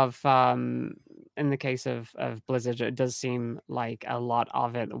case of in the case of Blizzard, it does seem like a lot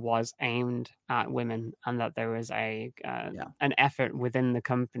of it was aimed at women, and that there was an effort within the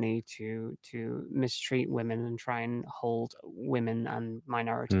company to mistreat women and try and hold women and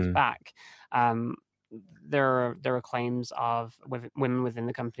minorities back. There are claims of women within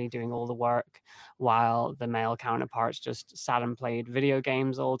the company doing all the work while the male counterparts just sat and played video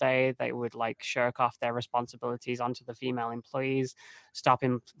games all day. They would like shirk off their responsibilities onto the female employees,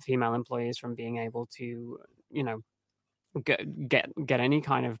 stopping female employees from being able to, you know, get any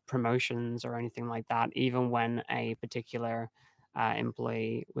kind of promotions or anything like that, even when a particular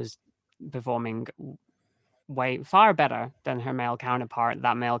employee was performing way far better than her male counterpart.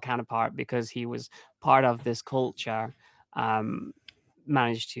 That male counterpart, because he was part of this culture,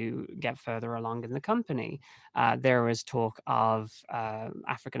 managed to get further along in the company. There was talk of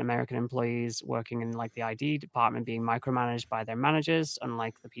African American employees working in like the ID department being micromanaged by their managers,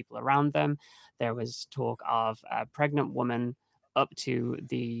 unlike the people around them. There was talk of a pregnant woman up to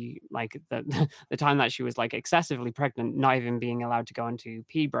the the time that she was like excessively pregnant, not even being allowed to go into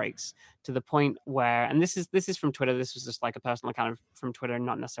pee breaks, to the point where, and this is from Twitter, this was just like a personal account from Twitter,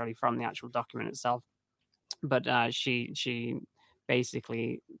 not necessarily from the actual document itself, but she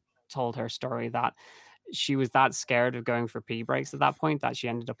basically told her story that she was that scared of going for pee breaks at that point that she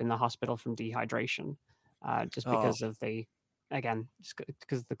ended up in the hospital from dehydration, just because of the, again,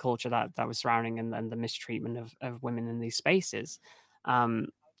 because of the culture that was surrounding and the mistreatment of women in these spaces.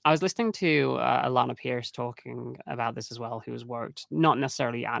 I was listening to Alana Pierce talking about this as well, who has worked not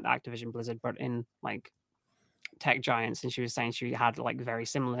necessarily at Activision Blizzard, but in like tech giants, and she was saying she had like very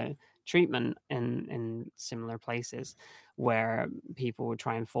similar treatment in similar places where people would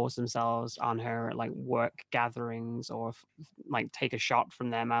try and force themselves on her at like work gatherings, or like take a shot from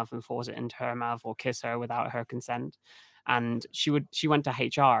their mouth and force it into her mouth, or kiss her without her consent. And she went to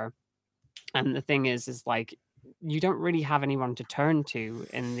HR, and the thing is like, you don't really have anyone to turn to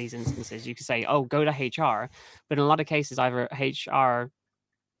in these instances. You could say, oh, go to HR, but in a lot of cases either HR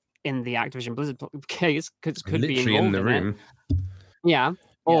in the Activision Blizzard case could be literally involved in the room. Yeah.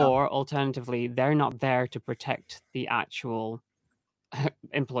 Or alternatively, they're not there to protect the actual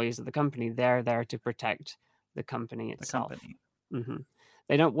employees of the company. They're there to protect the company itself.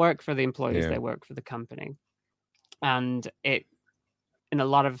 They don't work for the employees, they work for the company. And it, in a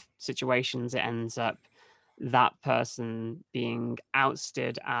lot of situations, it ends up that person being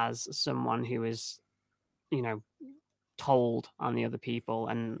ousted as someone who is, you know, told on the other people,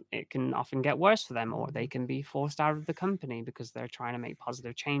 and it can often get worse for them, or they can be forced out of the company because they're trying to make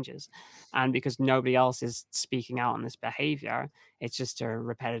positive changes, and because nobody else is speaking out on this behavior, it's just a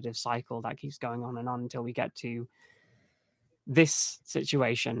repetitive cycle that keeps going on and on until we get to this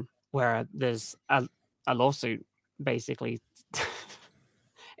situation where there's a lawsuit, basically.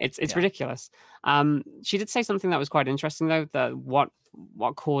 It's ridiculous. She did say something that was quite interesting though, that what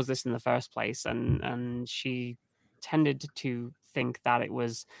caused this in the first place, and she tended to think that it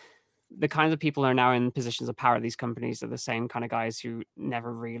was the kinds of people who are now in positions of power at these companies are the same kind of guys who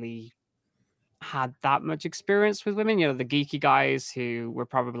never really had that much experience with women. You know, the geeky guys who were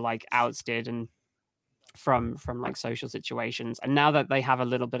probably like ousted and from like social situations, and now that they have a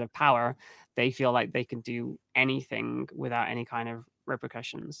little bit of power, they feel like they can do anything without any kind of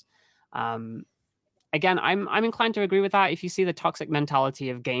repercussions. Again, I'm inclined to agree with that. If you see the toxic mentality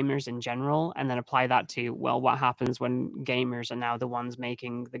of gamers in general, and then apply that to, well, what happens when gamers are now the ones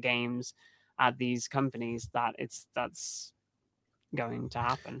making the games at these companies, that's going to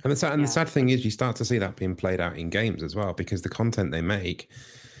happen. And the sad thing is, you start to see that being played out in games as well, because the content they make,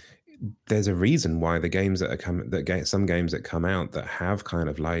 there's a reason why the games some games that come out that have kind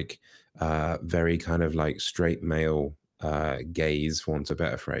of like very kind of like straight male gaze, for want of a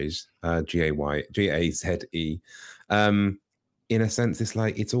better phrase, GAZE. In a sense, it's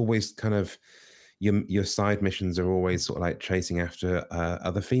like, it's always kind of your side missions are always sort of like chasing after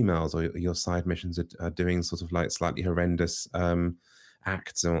other females, or your side missions are doing sort of like slightly horrendous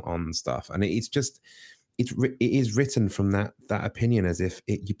acts on stuff, and it's just. It is written from that opinion, as if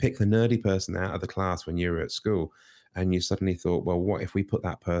you pick the nerdy person out of the class when you were at school, and you suddenly thought, well, what if we put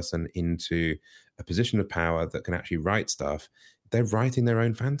that person into a position of power that can actually write stuff? They're writing their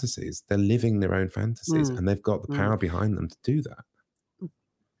own fantasies, they're living their own fantasies, and they've got the power behind them to do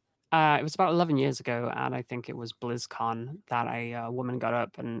that. It was about 11 years ago, and I think it was BlizzCon, that a woman got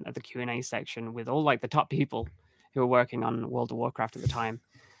up and at the Q&A section with all like the top people who were working on World of Warcraft at the time.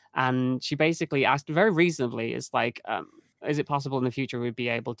 And she basically asked very reasonably, is like, is it possible in the future we'd be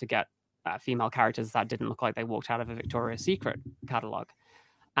able to get female characters that didn't look like they walked out of a Victoria's Secret catalog?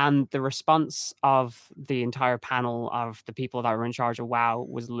 And the response of the entire panel of the people that were in charge of WoW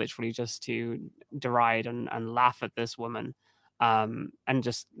was literally just to deride and laugh at this woman, and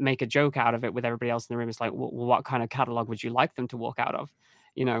just make a joke out of it with everybody else in the room. It's like, well, what kind of catalog would you like them to walk out of?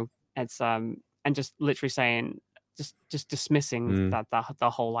 You know, it's and just literally saying, just dismissing that the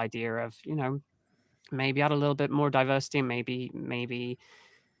whole idea of, you know, maybe add a little bit more diversity, maybe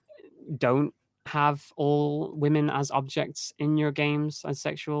don't have all women as objects in your games, as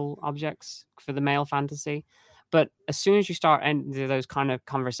sexual objects for the male fantasy. But as soon as you start those kind of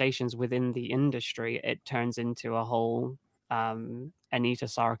conversations within the industry, it turns into a whole Anita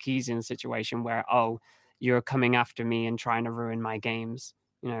Sarkeesian situation where, oh, you're coming after me and trying to ruin my games,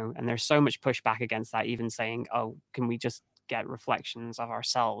 you know. And there's so much pushback against that, even saying, oh, can we just get reflections of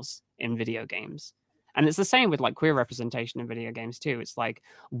ourselves in video games? And it's the same with like queer representation in video games too. It's like,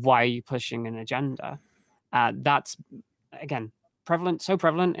 why are you pushing an agenda? That's, again, so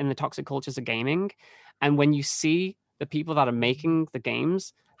prevalent in the toxic cultures of gaming. And when you see the people that are making the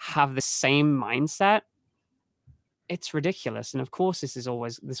games have the same mindset, it's ridiculous. And of course, this was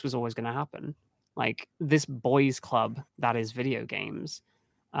always going to happen. Like this boys' club that is video games,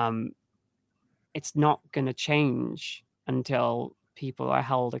 it's not going to change until people are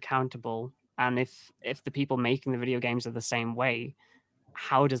held accountable. And if the people making the video games are the same way,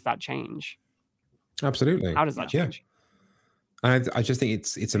 how does that change? Absolutely. How does that change? I just think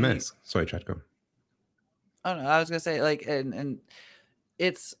it's a mess. Sorry, Chadd, go on. Oh no, I was gonna say, like, and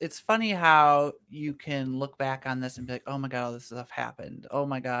it's funny how you can look back on this and be like, oh my god, all this stuff happened. Oh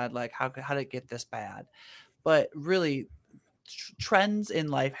my god, like how did it get this bad? But really, trends in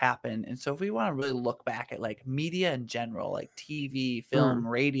life happen, and so if we want to really look back at like media in general, like TV, film,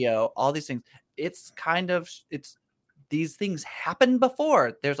 radio, all these things, it's these things happened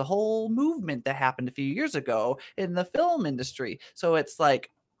before. There's a whole movement that happened a few years ago in the film industry. So it's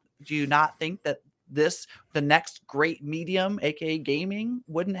like, do you not think that the next great medium, aka gaming,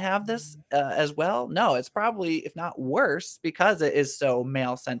 wouldn't have this as well? No, it's probably, if not worse, because it is so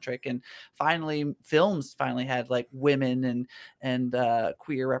male centric. And finally, films finally had like women and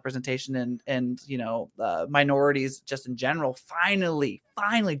queer representation and you know, minorities just in general. Finally,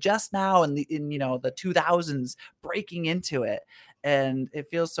 just now in you know, the 2000s, breaking into it. And it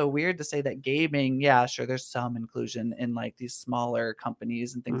feels so weird to say that gaming, yeah, sure, there's some inclusion in like these smaller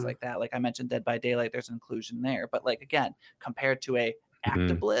companies and things like that. Like I mentioned Dead by Daylight, there's inclusion there. But like, again, compared to a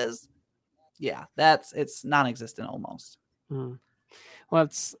ActiBliz, yeah, it's non-existent almost. Well,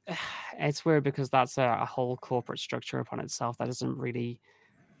 it's weird because that's a whole corporate structure upon itself that doesn't really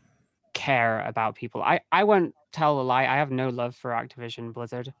care about people. I won't tell a lie. I have no love for Activision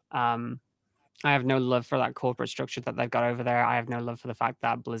Blizzard. I have no love for that corporate structure that they've got over there. I have no love for the fact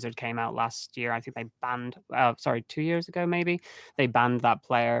that Blizzard came out last year. I think they banned, 2 years ago, maybe they banned that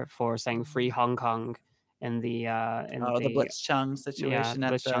player for saying "Free Hong Kong" in the the Blitzchung situation. Yeah,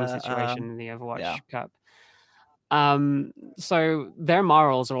 Blitzchung situation in the Overwatch Cup. So their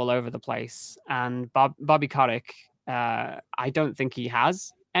morals are all over the place, and Bobby Kotick, I don't think he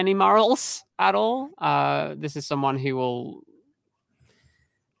has any morals at all. This is someone who will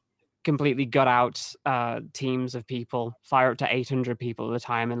completely gut out teams of people, fire up to 800 people at a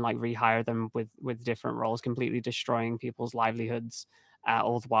time, and like rehire them with different roles, completely destroying people's livelihoods,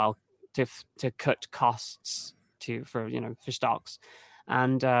 all the while to cut costs for stocks,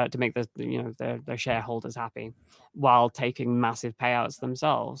 and to make their shareholders happy, while taking massive payouts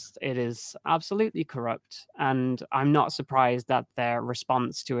themselves. It is absolutely corrupt, and I'm not surprised that their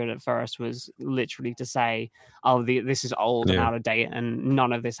response to it at first was literally to say, "Oh, this is old and out of date, and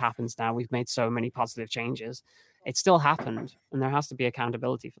none of this happens now. We've made so many positive changes." It still happened, and there has to be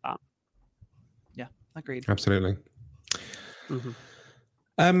accountability for that. Yeah, agreed. Absolutely.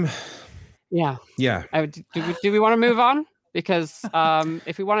 Yeah. Do we want to move on? Because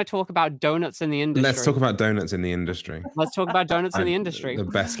if we want to talk about donuts in the industry, let's talk about donuts in the industry. Let's talk about donuts in the industry. The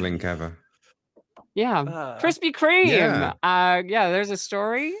best link ever. Yeah, Krispy Kreme. There's a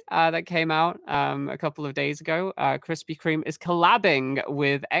story that came out a couple of days ago. Krispy Kreme is collabing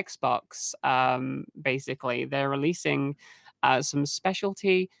with Xbox. Basically, they're releasing some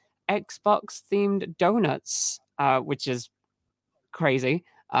specialty Xbox-themed donuts, which is crazy.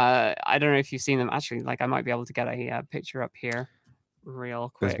 I don't know if you've seen them. Actually, like I might be able to get a picture up here real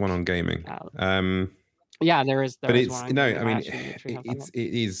quick. There's one on gaming. Yeah, there is. But it's one I mean, it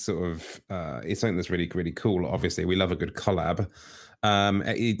is sort of it's something that's really, really cool. Obviously, we love a good collab.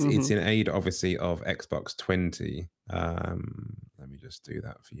 It's in aid, obviously, of Xbox 20. Let me just do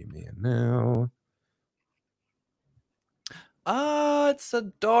that for you, Mia, now. Oh, it's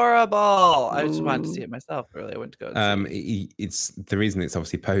adorable. I just wanted to see it myself. Really, I went to go and see. It's the reason it's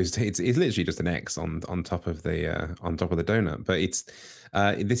obviously posed. It's literally just an X on top of the donut, but it's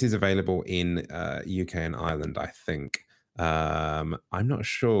this is available in UK and Ireland, I think. I'm not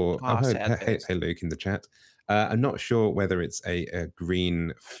sure. Oh, sad Hey, face. Luke in the chat. I'm not sure whether it's a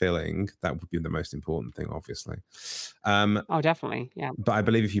green filling. That would be the most important thing, obviously. Oh, definitely, yeah. But I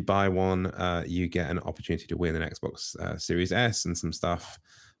believe if you buy one, you get an opportunity to win an Xbox Series S and some stuff.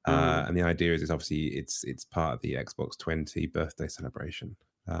 And the idea is obviously it's part of the Xbox 20 birthday celebration.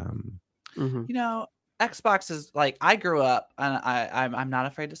 You know, Xbox is like, I grew up, and I'm not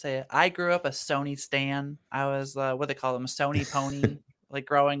afraid to say it. I grew up a Sony stan. I was what they call them, a Sony pony. Like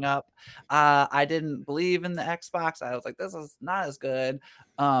growing up, I didn't believe in the Xbox. I was like, this is not as good.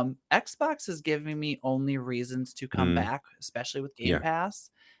 Xbox is giving me only reasons to come back, especially with Game Pass.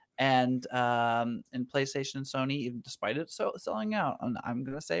 And PlayStation and Sony, even despite it selling out, and I'm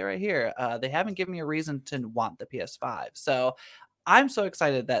gonna say right here, they haven't given me a reason to want the PS5. So I'm so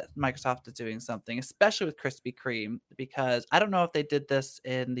excited that Microsoft is doing something, especially with Krispy Kreme, because I don't know if they did this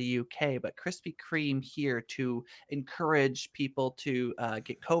in the UK, but Krispy Kreme here to encourage people to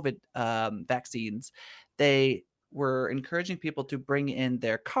get COVID vaccines, they were encouraging people to bring in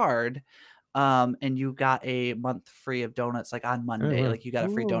their card. And you got a month free of donuts like on Monday. wow. Like you got a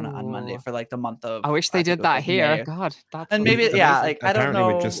free donut on Monday for like the month of. I wish they did that here. God, that's and maybe amazing. Like I don't know.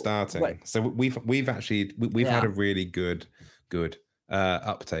 Apparently, we're just starting. So we've actually had a really good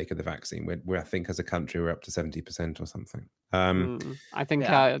uptake of the vaccine. We're I think as a country we're up to 70% or something. I think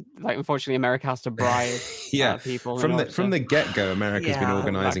like unfortunately America has to bribe people from the get-go. America's been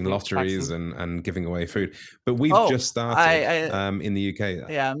organizing lotteries and giving away food, but we've just started in the UK.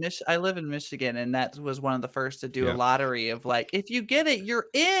 Yeah, I live in Michigan, and that was one of the first to do a lottery of like, if you get it, you're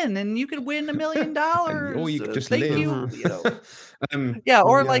in, and you could win $1 million, or you could just live. You know.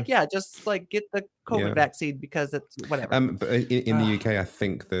 Just like get the COVID vaccine because it's whatever. But in the UK, I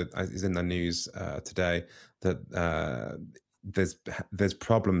think that is in the news today that there's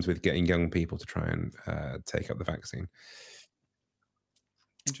problems with getting young people to try and take up the vaccine.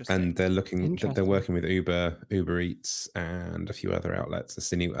 Interesting. And they're working with Uber Eats and a few other outlets, a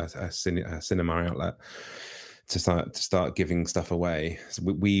cinema outlet, to start giving stuff away. So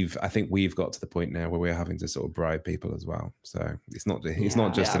I think we've got to the point now where we're having to sort of bribe people as well. So it's not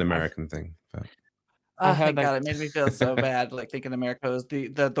just an American thing. But oh, thank God, it made me feel so bad, like thinking America was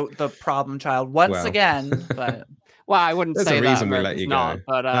the problem child once again. But I wouldn't say a reason that we let you not, go.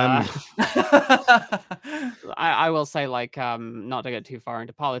 but I will say, like, not to get too far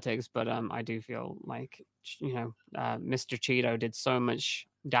into politics, but I do feel like Mr. Cheeto did so much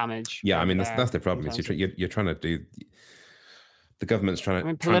damage. Yeah, I mean that's the problem. Is you're trying to do. The government's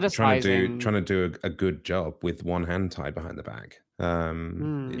trying to do a good job with one hand tied behind the back.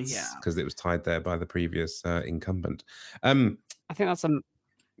 Because it was tied there by the previous incumbent. I think that's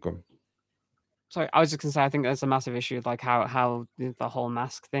Go on. Sorry, I was just gonna say I think that's a massive issue, like how the whole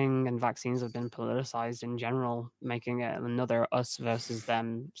mask thing and vaccines have been politicized in general, making it another us versus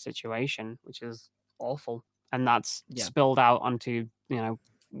them situation, which is awful, and that's spilled out onto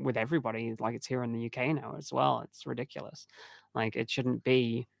with everybody. Like it's here in the UK now as well. It's ridiculous. Like it shouldn't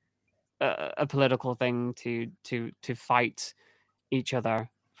be a political thing to fight each other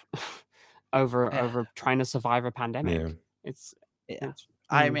over trying to survive a pandemic. It's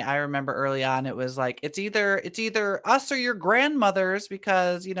I mean, I remember early on it was like it's either us or your grandmothers,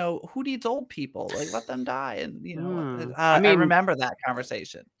 because who needs old people? Like let them die. And I remember that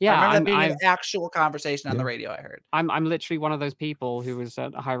conversation. Yeah, I remember that being an actual conversation on the radio. I heard. I'm literally one of those people who was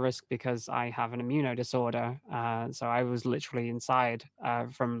at high risk because I have an immuno disorder. So I was literally inside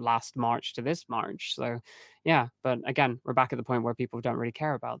from last March to this March. So yeah, but again, we're back at the point where people don't really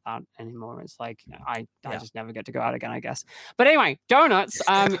care about that anymore. It's like I just never get to go out again, I guess. But anyway, donuts.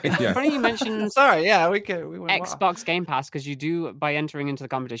 Funny you mentioned. Sorry, we went Xbox Game Pass, because you do, by entering into the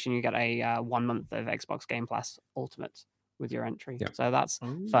competition, you get a 1 month of Xbox Game Pass Ultimate with your entry. So that's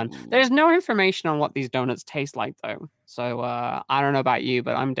fun. There's no information on what these donuts taste like though. So I don't know about you,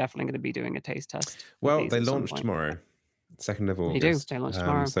 but I'm definitely going to be doing a taste test. Well, they launch tomorrow. 2nd of August. They launch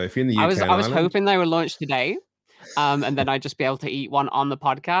tomorrow. So if you're in the UK, I was hoping they would launch today, and then I'd just be able to eat one on the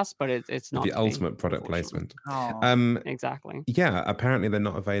podcast. But it's not the ultimate product placement. Exactly. Yeah, apparently they're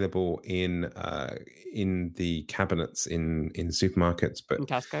not available in the cabinets in supermarkets, but in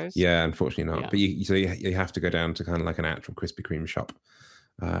Tesco's. Yeah, unfortunately not. But you have to go down to kind of like an actual Krispy Kreme shop.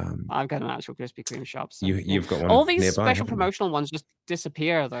 I've got an actual Krispy Kreme shop. So, you've got one. All these nearby, special promotional ones just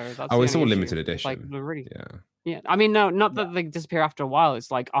disappear though. It's all limited edition. Like really. Yeah, I mean, no, not that they disappear after a while.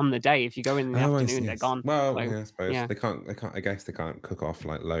 It's like on the day. If you go in the I afternoon, see, they're yes. gone. Well, So, yeah, I suppose yeah. they can't. I guess they can't cook off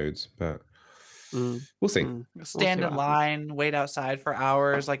like loads, but Mm, we'll see. We'll Stand see in what happens. line, wait outside for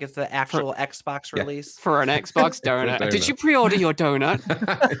hours, like it's the actual Xbox Yeah. release. For an Xbox donut. Did you pre-order your donut?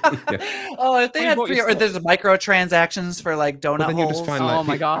 Yeah. Oh, if they We had bought your or there's microtransactions for like donut Well, then you just holes. find like Oh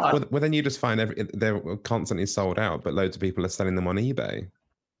my God. well, then you just find they're constantly sold out, but loads of people are selling them on eBay.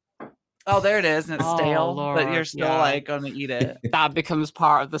 Oh, there it is, and it's Oh, stale, but you're Lord, still yeah. like gonna eat it. That becomes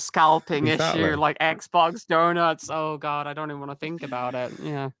part of the scalping Exactly. issue, like Xbox donuts. Oh God, I don't even want to think about it.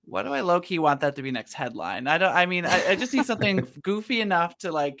 Yeah. What do I low key want that to be next headline? I just need something goofy enough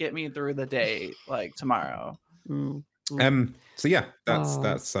to like get me through the day, like tomorrow. So yeah, that's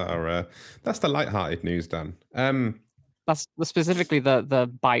Oh. that's the lighthearted news done. That's specifically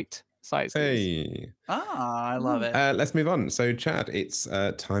the bite size news. Hey. I love it. Let's move on. So, Chadd, it's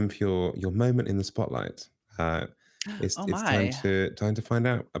time for your moment in the spotlight. It's time to find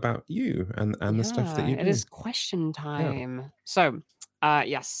out about you and the stuff that you do. It is question time. So,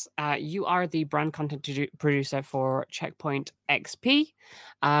 yes, you are the brand content producer for Checkpoint XP.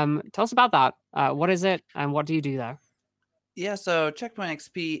 Tell us about that. What is it, and what do you do there? Yeah, so Checkpoint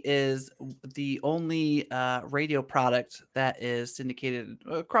XP is the only radio product that is syndicated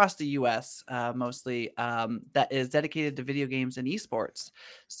across the US, mostly, that is dedicated to video games and esports.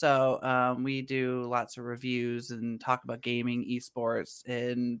 So we do lots of reviews and talk about gaming, esports,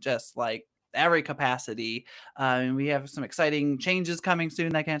 in just like every capacity. And we have some exciting changes coming soon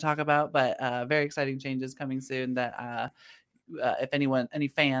that I can't talk about, but very exciting changes coming soon that if any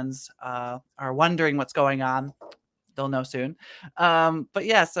fans are wondering what's going on, they'll know soon. But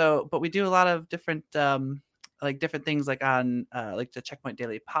yeah, but we do a lot of different different things like on like the Checkpoint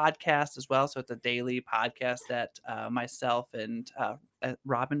Daily podcast as well. So it's a daily podcast that myself and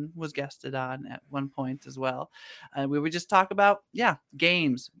Robin was guested on at one point as well. And we would just talk about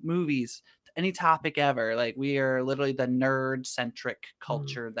games, movies, any topic ever. Like we are literally the nerd centric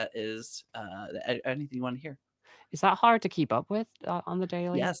culture that is anything you want to hear. Is that hard to keep up with on the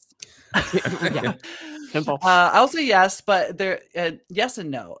daily? Yes. Yeah. Simple. I'll say yes, but there, yes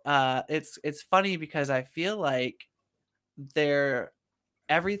and no. It's funny because I feel like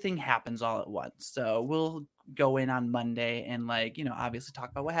everything happens all at once. So we'll go in on Monday and obviously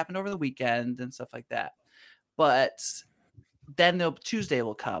talk about what happened over the weekend and stuff like that. But then Tuesday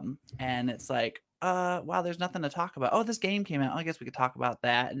will come and it's like, wow, there's nothing to talk about. Oh, this game came out. I guess we could talk about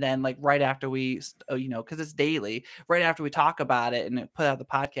that. And then right after we, because it's daily, right after we talk about it and put out the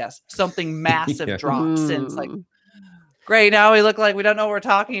podcast, something massive drops. And it's like, great. Now we look like we don't know what we're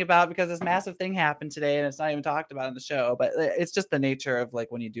talking about because this massive thing happened today and it's not even talked about in the show. But it's just the nature of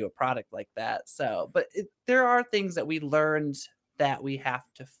like when you do a product like that. So, but there are things that we learned that we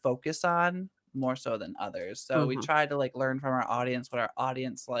have to focus on more so than others. So we try to like learn from our audience what our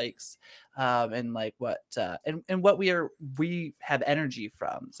audience likes, and like what and what we have energy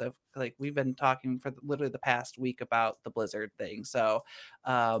from. So like we've been talking for literally the past week about the Blizzard thing. So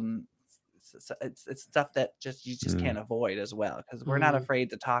it's stuff that you just can't avoid as well, because we're not afraid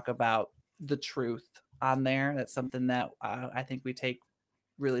to talk about the truth on there. That's something that I think we take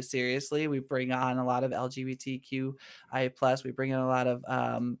really seriously. We bring on a lot of LGBTQI plus. We bring in a lot of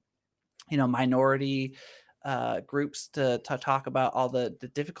minority groups to talk about all the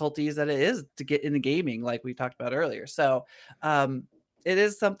difficulties that it is to get into gaming, like we talked about earlier. So it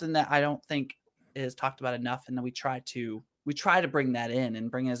is something that I don't think is talked about enough, and then we try to bring that in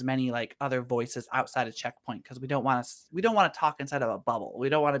and bring as many like other voices outside of Checkpoint, because we don't want to talk inside of a bubble. We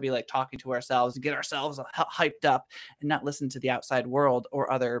don't want to be like talking to ourselves and get ourselves hyped up and not listen to the outside world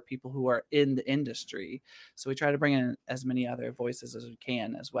or other people who are in the industry. So we try to bring in as many other voices as we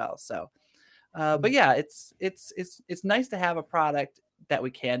can as well. So but yeah, it's nice to have a product that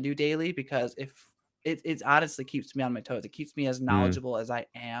we can do daily, because if it honestly keeps me on my toes. It keeps me as knowledgeable as I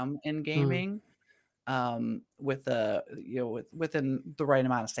am in gaming, with within the right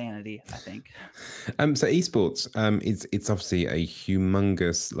amount of sanity, I think. So esports, it's obviously a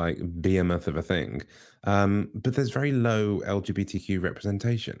humongous like behemoth of a thing, but there's very low LGBTQ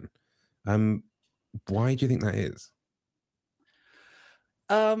representation. Why do you think that is?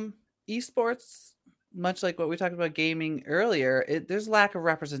 Esports, much like what we talked about gaming earlier, there's lack of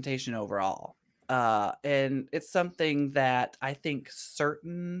representation overall. And it's something that I think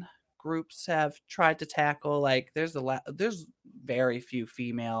certain groups have tried to tackle. Like there's very few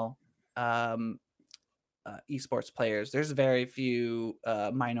female esports players. There's very few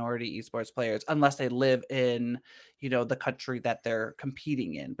minority esports players, unless they live in the country that they're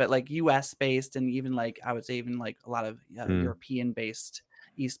competing in. But like US based, and even like I would say even like a lot of European based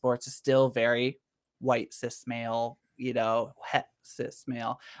esports is still very white cis male, het cis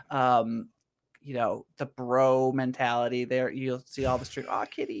male. The bro mentality there. You'll see all the street. Oh,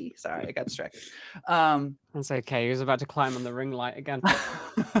 kitty. Sorry, I got distracted. That's okay. He was about to climb on the ring light again.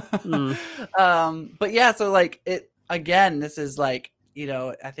 But yeah, so like it again, this is like,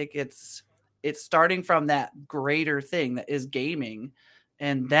 I think it's starting from that greater thing that is gaming,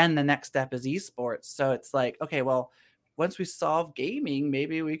 and then the next step is esports. So it's like, okay, well, once we solve gaming,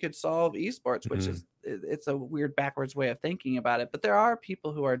 maybe we could solve esports, which is, it's a weird backwards way of thinking about it. But there are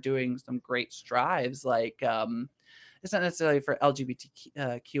people who are doing some great strives, like it's not necessarily for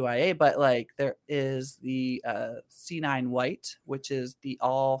LGBTQIA, but like there is the C9 White, which is the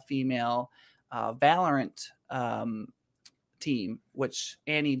all-female Valorant team, which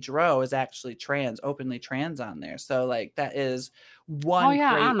Annie Dro is actually openly trans on there. So like that is one Oh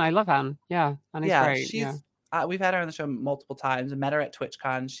yeah, great. Anne. I love Anne. Yeah, Annie's Yeah, great. she's we've had her on the show multiple times and met her at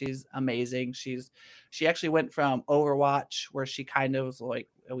TwitchCon. She's amazing. She actually went from Overwatch, where she kind of was like,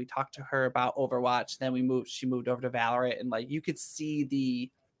 we talked to her about Overwatch, then she moved over to Valorant, and like you could see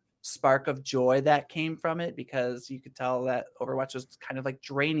the spark of joy that came from it, because you could tell that Overwatch was kind of like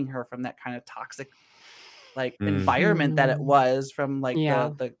draining her from that kind of toxic like environment that it was from like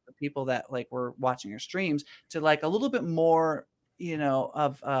the people that like were watching her streams, to like a little bit more,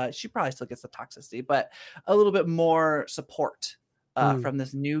 of she probably still gets the toxicity, but a little bit more support from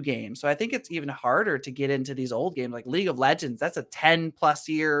this new game. So I think it's even harder to get into these old games like League of Legends. That's a 10 plus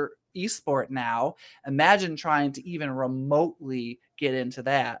year esport now. Imagine trying to even remotely get into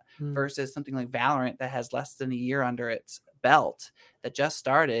that versus something like Valorant that has less than a year under its belt, that just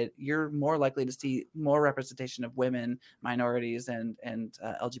started. You're more likely to see more representation of women, minorities, and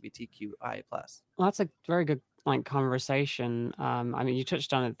LGBTQI plus. Well, that's a very good like conversation. I mean, you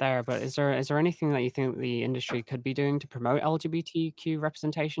touched on it there, but is there anything that you think the industry could be doing to promote LGBTQ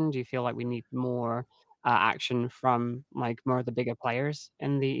representation? Do you feel like we need more action from like more of the bigger players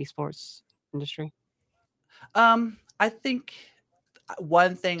in the esports industry? I think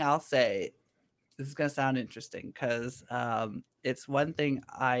one thing I'll say, this is going to sound interesting, because it's one thing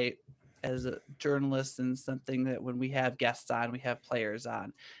as a journalist, and something that when we have guests on, we have players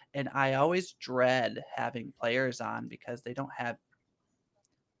on, and I always dread having players on because they don't have,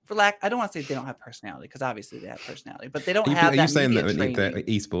 I don't want to say they don't have personality, because obviously they have personality, but they don't have Are you that saying media that training.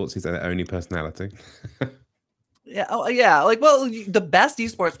 esports is their only personality? Yeah. Oh, yeah. Like, well, the best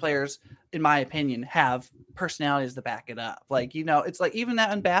esports players, in my opinion, have personalities to back it up. Like, it's like even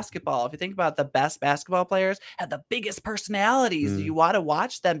that in basketball. If you think about the best basketball players, have the biggest personalities. You want to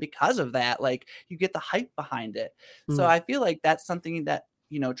watch them because of that. Like, you get the hype behind it. So I feel like that's something that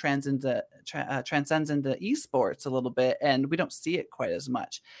transcends into esports a little bit, and we don't see it quite as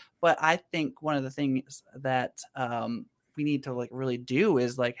much. But I think one of the things that we need to like really do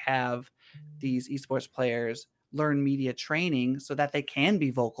is like have these esports players learn media training so that they can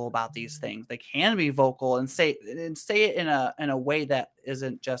be vocal about these things. They can be vocal and say it in a way that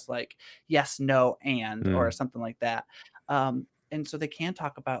isn't just like yes, no, and or something like that. And so they can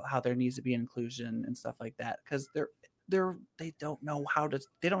talk about how there needs to be inclusion and stuff like that, because they don't know how to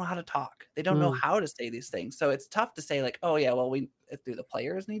talk. They don't know how to say these things. So it's tough to say like, oh yeah, well, do the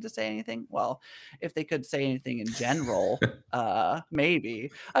players need to say anything? Well, if they could say anything in general,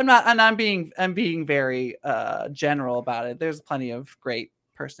 maybe. I'm being very general about it. There's plenty of great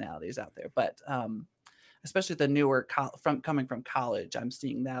personalities out there, but especially the newer coming from college, I'm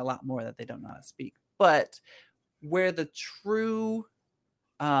seeing that a lot more, that they don't know how to speak. But where the true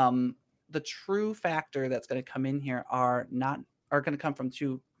factor that's going to come in here are going to come from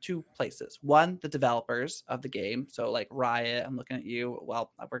two places. One, the developers of the game. So like Riot, I'm looking at you.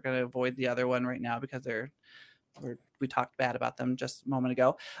 Well, we're going to avoid the other one right now because we talked bad about them just a moment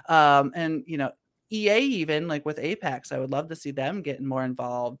ago. And EA, even like with Apex, I would love to see them getting more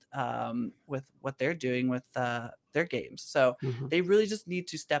involved with what they're doing with their games. So they really just need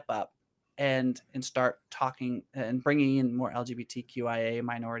to step up and start talking and bringing in more LGBTQIA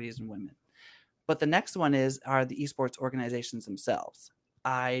minorities and women. But the next one are the esports organizations themselves.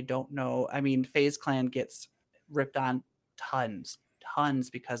 I don't know. I mean, FaZe Clan gets ripped on tons,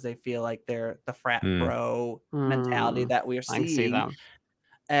 because they feel like they're the frat bro mentality that we're seeing. I can see that.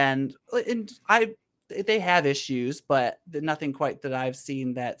 And they have issues, but nothing quite that I've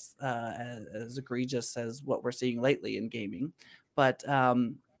seen that's as egregious as what we're seeing lately in gaming. But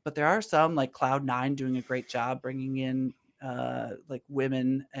there are some, like Cloud9 doing a great job bringing in like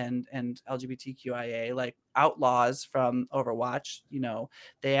women and LGBTQIA, like Outlaws from Overwatch.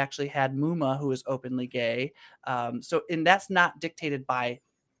 They actually had Muma, who is openly gay. And that's not dictated by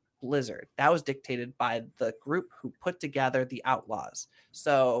Blizzard. That was dictated by the group who put together the Outlaws.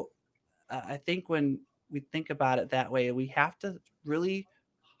 So I think when we think about it that way, we have to really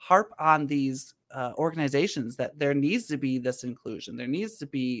harp on these organizations that there needs to be this inclusion. There needs to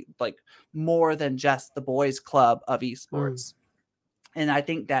be like more than just the boys club of esports. And I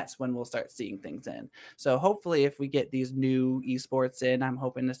think that's when we'll start seeing things in. So hopefully if we get these new esports in, I'm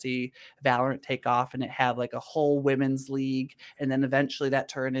hoping to see Valorant take off and it have like a whole women's league. And then eventually that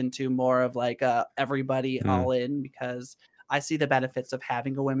turn into more of like everybody all in, because I see the benefits of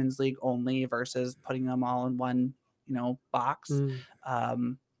having a women's league only versus putting them all in one, box.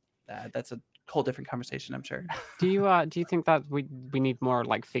 That's a whole different conversation, I'm sure. Do you think that we need more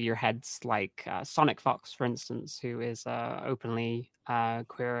like figureheads like Sonic Fox, for instance, who is openly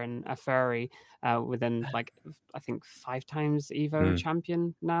queer and a furry, within like I think 5 times Evo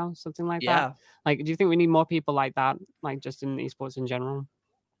champion now, something like that. Yeah. Like, do you think we need more people like that, like just in esports in general?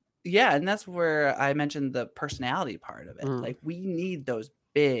 Yeah, and that's where I mentioned the personality part of it. Like, we need those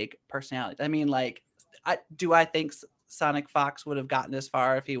big personalities. I mean, like, I think Sonic Fox would have gotten as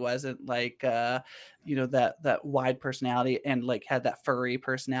far if he wasn't like, that wide personality and like had that furry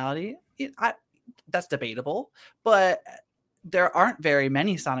personality. That's debatable, but there aren't very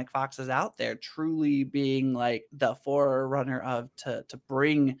many Sonic Foxes out there truly being like the forerunner of to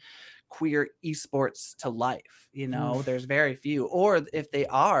bring queer esports to life. There's very few, or if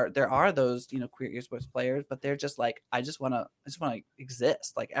there are those queer esports players, but they're just like, I just want to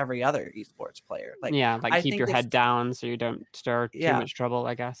exist like every other esports player. Like, Yeah, like I keep think your head down so you don't stir too much trouble,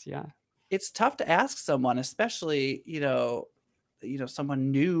 I guess. Yeah, it's tough to ask someone, especially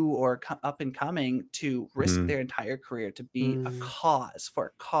someone new or up and coming, to risk their entire career to be a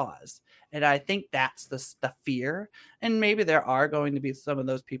cause. And I think that's the fear. And maybe there are going to be some of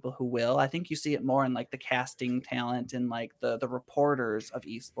those people who will. I think you see it more in like the casting talent and like the reporters of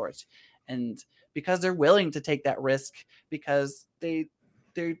esports, and because they're willing to take that risk, because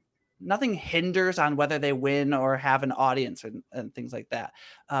they're nothing hinders on whether they win or have an audience and things like that.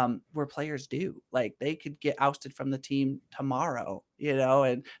 Where players do, like, they could get ousted from the team tomorrow,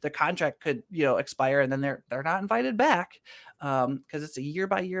 and their contract could, expire, and then they're not invited back, because it's a year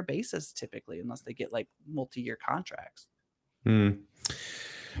by year basis typically, unless they get like multi-year contracts.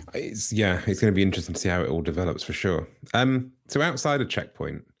 It's going to be interesting to see how it all develops for sure. So outside of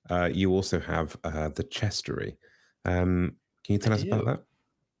Checkpoint, you also have the Chestery. Can you tell us about that?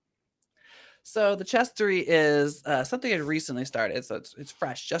 So the Chestery is something I recently started. So it's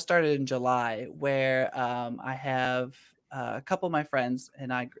fresh, just started in July, where I have a couple of my friends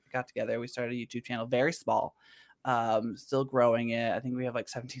and I got together. We started a YouTube channel, very small, still growing it. I think we have like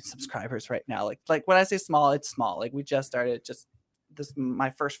 17 subscribers right now. Like when I say small, it's small. Like, we just started, just this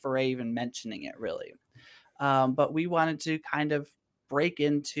my first foray even mentioning it, really. But we wanted to kind of break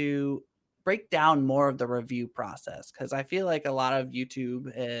down more of the review process, because I feel like a lot of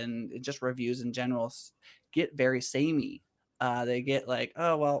YouTube and just reviews in general get very samey. They get like,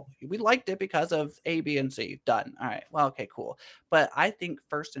 oh, well, we liked it because of A, B, and C. Done. All right. Well, okay, cool. But I think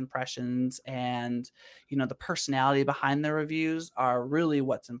first impressions and, the personality behind the reviews are really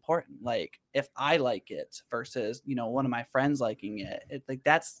what's important. Like, if I like it versus, one of my friends liking it, like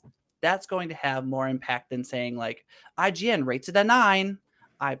that's going to have more impact than saying like IGN rates it a 9.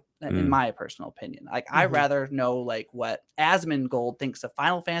 In my personal opinion, like, I rather know like what Asmongold thinks of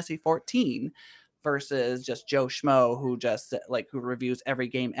Final Fantasy 14 versus just Joe Schmo who reviews every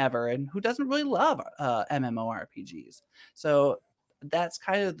game ever and who doesn't really love MMORPGs. So that's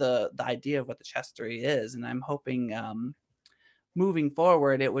kind of the idea of what the Chestery is, and I'm hoping moving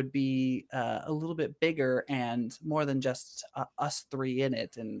forward it would be a little bit bigger and more than just us three in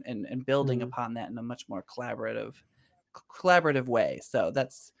it, and building upon that in a much more collaborative way. So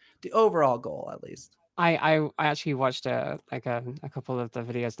that's the overall goal, at least. I actually watched a couple of the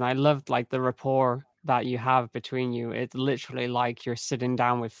videos, and I loved like the rapport that you have between you. It's literally like you're sitting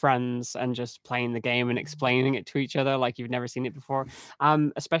down with friends and just playing the game and explaining it to each other like you've never seen it before.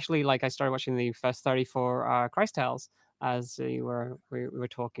 Especially like I started watching the first 34 Christ Tales, as we were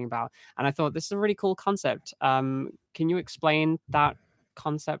talking about, and I thought this is a really cool concept. Can you explain that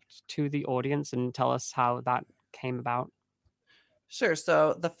concept to the audience and tell us how that came about? Sure.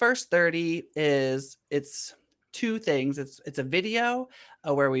 So the first 30 it's two things. It's a video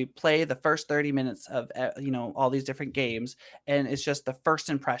where we play the first 30 minutes of all these different games, and it's just the first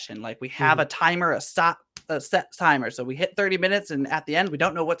impression. Like, we have a timer, a set timer. So we hit 30 minutes, and at the end we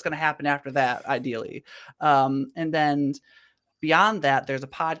don't know what's going to happen after that, ideally. And then beyond that, there's a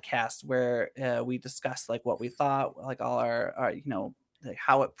podcast where we discuss like what we thought, like all our like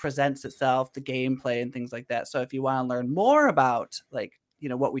how it presents itself, the gameplay and things like that. So if you want to learn more about like,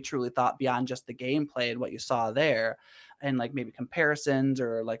 what we truly thought beyond just the gameplay and what you saw there, and like maybe comparisons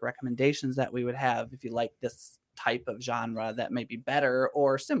or like recommendations that we would have if you like this type of genre that may be better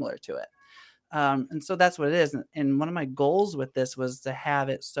or similar to it. And so that's what it is. And one of my goals with this was to have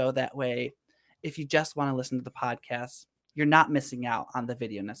it so that way, if you just want to listen to the podcast, you're not missing out on the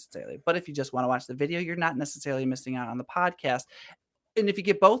video necessarily. But if you just want to watch the video, you're not necessarily missing out on the podcast. And if you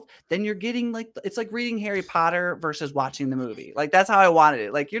get both, then you're getting like, it's like reading Harry Potter versus watching the movie. Like that's how I wanted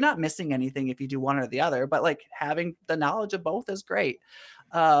it. Like you're not missing anything if you do one or the other, but like having the knowledge of both is great.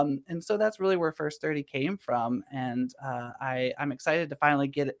 And so that's really where First 30 came from. And I'm excited to finally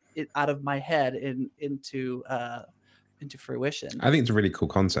get it out of my head into fruition. I think it's a really cool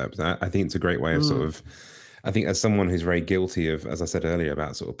concept. I think it's a great way of sort of, I think as someone who's very guilty of, as I said earlier,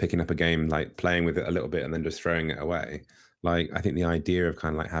 about sort of picking up a game, like playing with it a little bit and then just throwing it away. Like, I think the idea of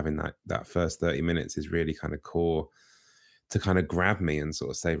kind of like having that first 30 minutes is really kind of core to kind of grab me and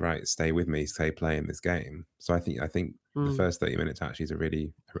sort of say, right, stay with me, stay playing this game. So I think the first 30 minutes actually is a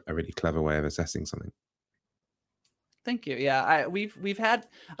really clever way of assessing something. Thank you. Yeah, we've had,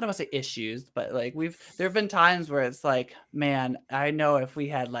 I don't want to say issues, but like there have been times where it's like, man, I know if we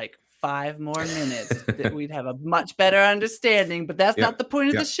had like 5 more minutes that we'd have a much better understanding, but that's not the point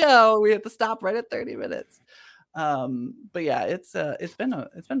of the show. We have to stop right at 30 minutes. But yeah, it's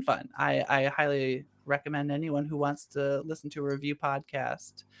been fun. I highly recommend anyone who wants to listen to a review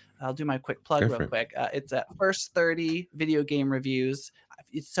podcast. I'll do my quick plug real quick. It's at First 30 Video Game Reviews.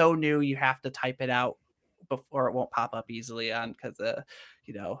 It's so new, you have to type it out before it won't pop up easily on because the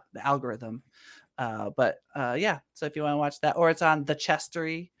algorithm. But yeah, so if you want to watch that, or it's on the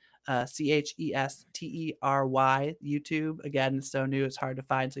Chestery, CHESTERY YouTube. Again, it's so new, it's hard to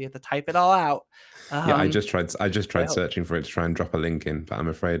find, so you have to type it all out. Yeah, I just tried searching for it to try and drop a link in, but I'm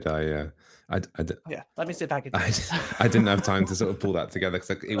afraid yeah, let me see if I can. I didn't have time to sort of pull that together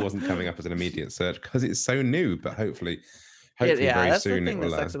because it wasn't coming up as an immediate search because it's so new. But hopefully very soon it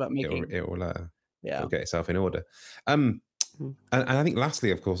will get itself in order. And I think lastly,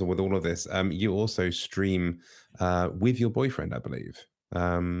 of course, with all of this, you also stream with your boyfriend, I believe.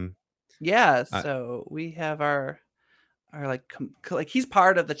 Yeah, so we have our like he's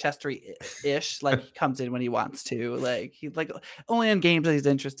part of the Chestery-ish. Like he comes in when he wants to. Like he like only in games that he's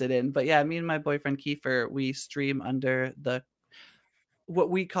interested in. But yeah, me and my boyfriend Kiefer, we stream under what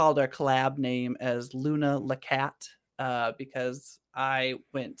we called our collab name as Luna Lacat, because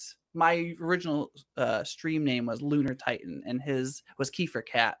my original stream name was Lunar Titan and his was Kiefer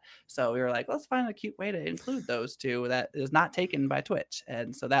Cat. So we were like, let's find a cute way to include those two that is not taken by Twitch.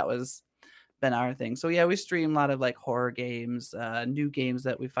 And so that was been our thing. So yeah, we stream a lot of like horror games, new games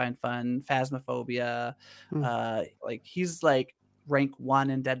that we find fun, Phasmophobia. Like he's like rank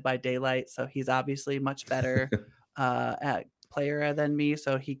 1 in Dead by Daylight, so he's obviously much better at player than me,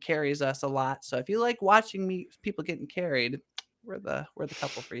 so he carries us a lot. So if you like watching people getting carried, we're the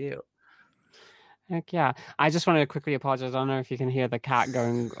couple for you. Heck yeah. I just wanted to quickly apologize. I don't know if you can hear the cat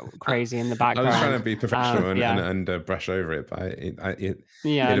going crazy in the background. I was trying to be professional and brush over it, but it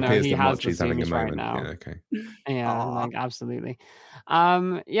appears that Mochi's having a moment. Right now. Yeah, okay. Yeah, like absolutely.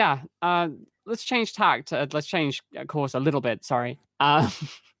 Let's change tack. Let's change course a little bit. Sorry.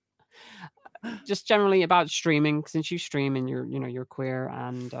 Just generally about streaming, since you stream and you're queer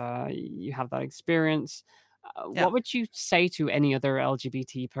and you have that experience. What would you say to any other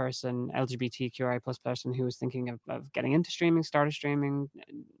LGBTQI plus person who was thinking of getting into streaming, started streaming,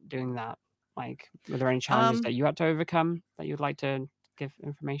 doing that? Like, were there any challenges that you had to overcome that you'd like to give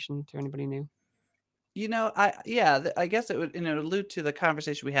information to anybody new? I guess it would allude to the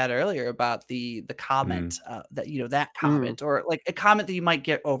conversation we had earlier about the comment that comment or like a comment that you might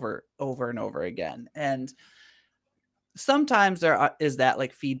get over and over again. And sometimes there is that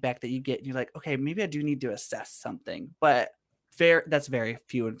like feedback that you get and you're like, okay, maybe I do need to assess something, but that's very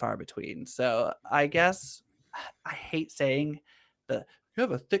few and far between. So I guess I hate saying you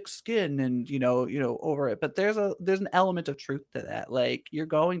have a thick skin and over it, but there's an element of truth to that. Like you're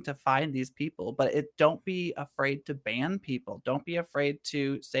going to find these people, but don't be afraid to ban people. Don't be afraid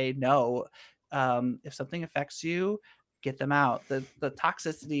to say no. If something affects you, get them out. The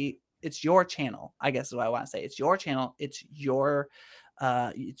toxicity, it's your channel, I guess is what I want to say. It's your channel. It's your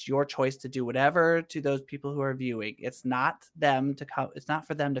choice to do whatever to those people who are viewing. It's not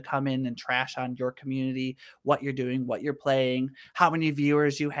for them to come in and trash on your community, what you're doing, what you're playing, how many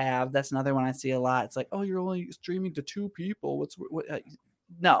viewers you have. That's another one I see a lot. It's like, oh, you're only streaming to 2 people.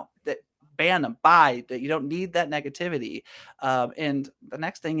 No, ban them. Bye. You don't need that negativity. And the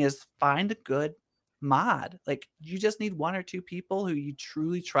next thing is find a good mod. Like, you just need 1 or 2 people who you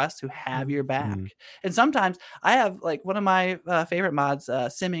truly trust, who have your back. And sometimes I have, like, one of my favorite mods,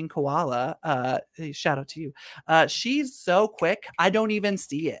 Simming Koala, shout out to you. She's so quick, I don't even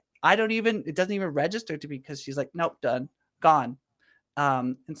see it. It doesn't even register to me, because she's like, nope, done, gone.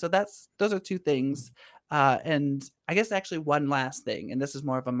 And so those are 2 things. And I guess actually one last thing, and this is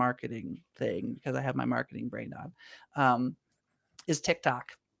more of a marketing thing because I have my marketing brain on, is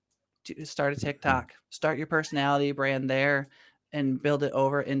TikTok. Start a TikTok, start your personality brand there, and build it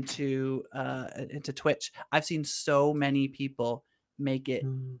over into Twitch. I've seen so many people make it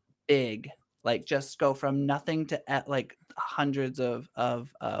big, like just go from nothing to like hundreds of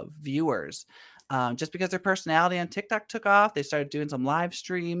viewers, just because their personality on TikTok took off. They started doing some live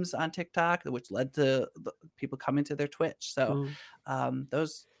streams on TikTok, which led to people coming to their Twitch. So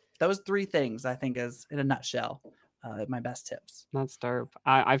those 3 things, I think, is in a nutshell my best tips. That's dope.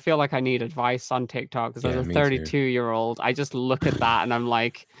 I feel like I need advice on TikTok, because as a me 32-year-old, I just look at that and I'm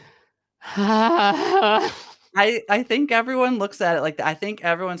like, I think everyone looks at it like that. I think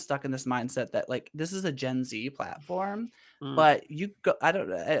everyone's stuck in this mindset that, like, this is a Gen Z platform, but you go. I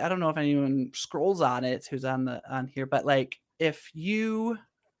don't know if anyone scrolls on it who's on here, but like, if you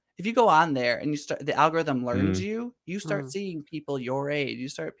go on there and you start, the algorithm learns you start seeing people your age. You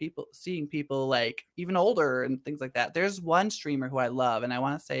start seeing people like even older and things like that. There's one streamer who I love, and I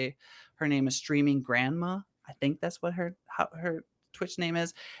want to say her name is Streaming Grandma. I think that's what her Twitch name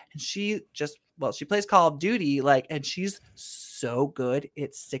is. And she plays Call of Duty, like, and she's so good,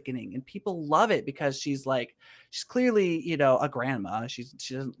 it's sickening. And people love it because she's clearly, you know, a grandma. She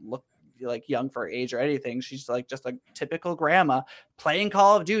doesn't look like young for her age or anything. She's like just a typical grandma playing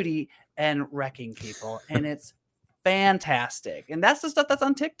Call of Duty and wrecking people, and it's fantastic. And that's the stuff that's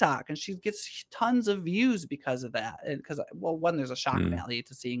on TikTok, and she gets tons of views because of that. And because, well, one, there's a shock value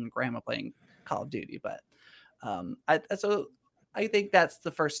to seeing grandma playing Call of Duty, but I think that's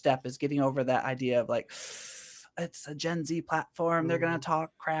the first step, is getting over that idea of like, it's a Gen Z platform, they're gonna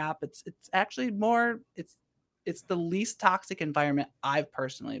talk crap. It's actually more, it's the least toxic environment I've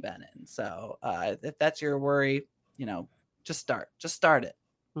personally been in. So if that's your worry, you know, just start it.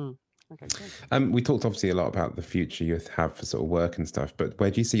 Okay, great. We talked obviously a lot about the future you have for sort of work and stuff, but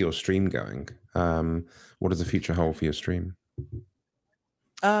where do you see your stream going? What does the future hold for your stream?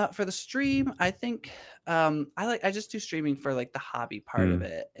 For the stream, I think I just do streaming for like the hobby part of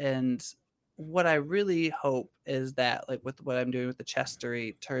it. And what I really hope is that, like, with what I'm doing with the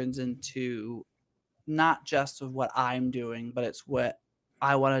Chestery, turns into not just of what I'm doing, but it's what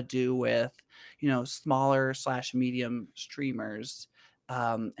I want to do with, you know, smaller / medium streamers,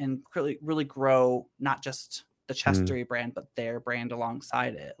 and really grow not just the Chestery brand, but their brand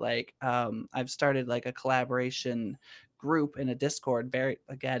alongside it. Like, I've started like a collaboration group in a Discord.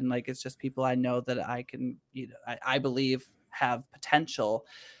 Like, it's just people I know that I can, you know, I believe have potential.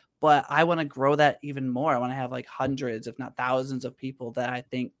 But I want to grow that even more. I want to have like hundreds, if not thousands, of people that I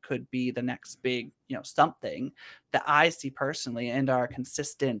think could be the next big, you know, something that I see personally and are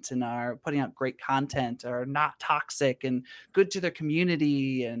consistent and are putting out great content, are not toxic and good to their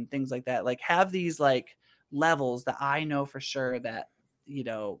community and things like that. Like, have these like levels that I know for sure that, you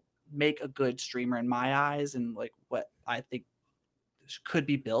know, make a good streamer in my eyes, and like what I think could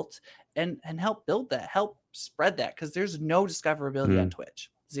be built, and help build that, help spread that, because there's no discoverability on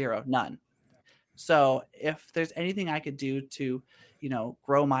Twitch. Zero, none. So if there's anything I could do to, you know,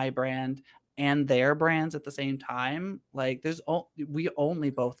 grow my brand and their brands at the same time, like, we only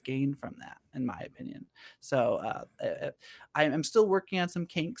both gain from that, in my opinion. So I'm still working on some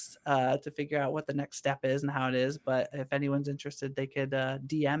kinks to figure out what the next step is and how it is. But if anyone's interested, they could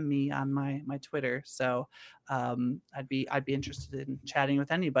DM me on my Twitter. So I'd be interested in chatting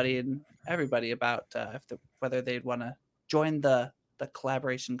with anybody and everybody about whether they'd want to join the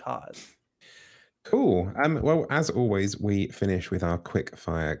collaboration cause. Cool. Well, as always, we finish with our quick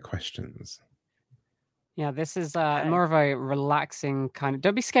fire questions. Yeah, this is more of a relaxing kind of.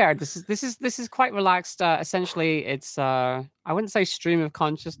 Don't be scared. This is quite relaxed. Essentially, it's I wouldn't say stream of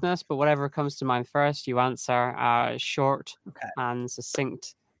consciousness, but whatever comes to mind first, you answer. Short and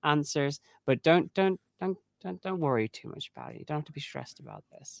succinct answers, but don't worry too much about it. You don't have to be stressed about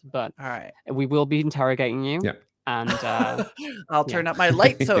this. But all right, we will be interrogating you. Yeah. And I'll turn up my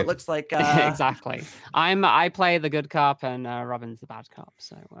light so it looks like exactly. I play the good cop, and Robin's the bad cop.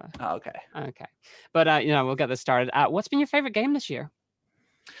 So okay. But you know, we'll get this started. What's been your favorite game this year?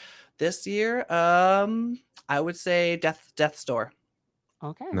 This year, I would say Death's Door.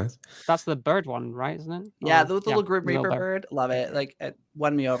 Okay, nice. That's the bird one, right? Isn't it? Yeah, the little Grim Reaper bird. Love it. Like, it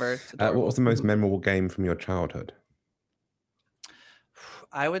won me over. What was the most memorable game from your childhood?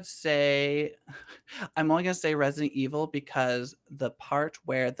 I would say I'm only gonna say Resident Evil because the part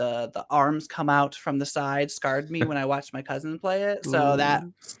where the arms come out from the side scarred me when I watched my cousin play it. So that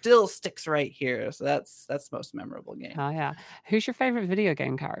still sticks right here. So that's the most memorable game. Oh yeah. Who's your favorite video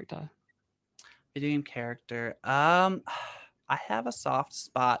game character? Video game character. I have a soft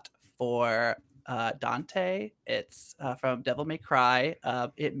spot for Dante. It's from Devil May Cry.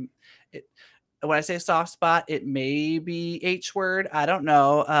 It when I say soft spot, it may be H word. I don't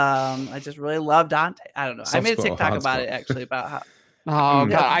know. I just really love Dante. I don't know. I made a TikTok about it actually about how. Oh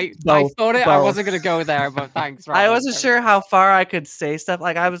God, I thought I wasn't gonna go there, but thanks. I wasn't sure how far I could say stuff.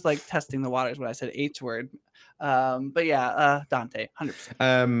 Like I was like testing the waters when I said H word. But yeah, Dante,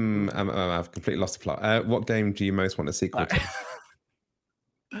 100%. I've completely lost the plot. What game do you most want a sequel to?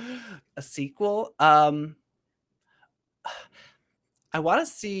 A sequel? I want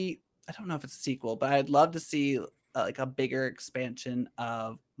to see. I don't know if it's a sequel, but I'd love to see like a bigger expansion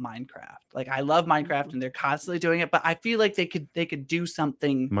of Minecraft. Like I love Minecraft, and they're constantly doing it, but I feel like they could do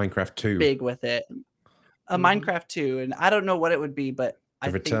something Minecraft 2 big with it. Minecraft 2, and I don't know what it would be, but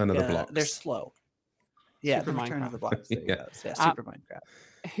the Return of the Blocks. They're slow. Yeah, Super the Return Minecraft. of the Blocks. Yeah, Super Minecraft.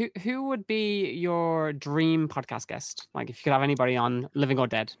 Who would be your dream podcast guest? Like if you could have anybody on, living or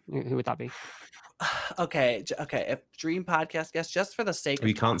dead, who would that be? Okay. If dream podcast guest, just for the sake of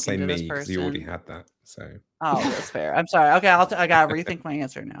you can't say me because you already had that. So that's fair. I'm sorry. Okay, I gotta rethink my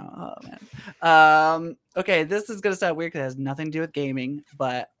answer now. Oh man. Okay, this is gonna sound weird because it has nothing to do with gaming,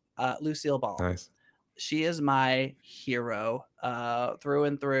 but Lucille Ball. Nice. She is my hero through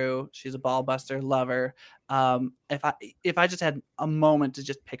and through. She's a ball buster, lover. If I just had a moment to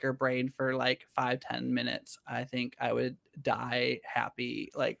just pick her brain for like 5-10 minutes, I think I would die happy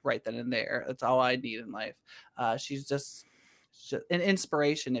like right then and there. That's all I need in life. She's just an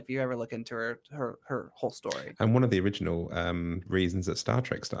inspiration if you ever look into her whole story. And one of the original reasons that Star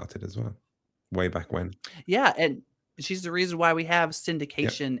Trek started as well, way back when. Yeah, and she's the reason why we have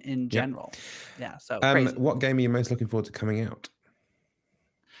syndication in general. Yeah, so crazy. What game are you most looking forward to coming out?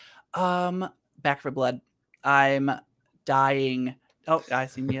 Back for Blood. I'm dying. Oh, I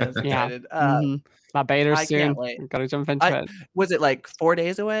see Mia's excited. That beta I soon. can't wait. Gotta jump into it. Was it like 4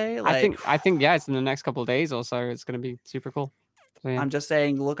 days away? Like, I think yeah, it's in the next couple of days or so. It's gonna be super cool. So, yeah. I'm just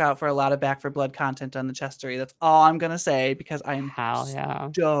saying, look out for a lot of Back for Blood content on the Chestery. That's all I'm gonna say because I'm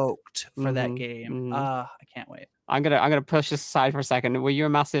stoked for that game. I can't wait. I'm gonna push this aside for a second. Were you a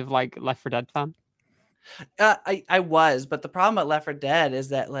massive like Left 4 Dead fan? I was, but the problem at Left 4 Dead is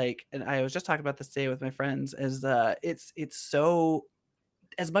that like, and I was just talking about this today with my friends, is it's so,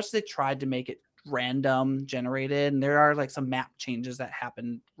 as much as they tried to make it random generated, and there are like some map changes that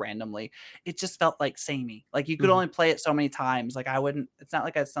happen randomly, it just felt like samey. Like you could only play it so many times. Like it's not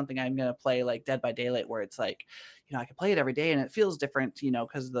like it's something I'm gonna play like Dead by Daylight where it's like, I can play it every day and it feels different,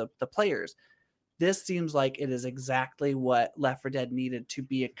 because the players. This seems like it is exactly what Left 4 Dead needed to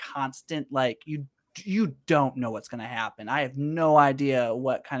be a constant, like you don't know what's going to happen. I have no idea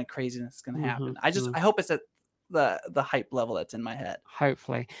what kind of craziness is going to happen. I hope it's at the hype level that's in my head.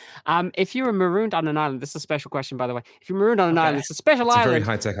 Hopefully. If you were marooned on an island, this is a special question, by the way. If you're marooned on an island, it's a special island. A very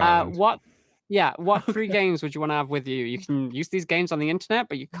high-tech island. What 3 games would you want to have with you? You can use these games on the internet,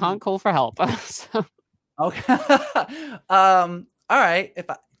 but you can't call for help. Okay. All right.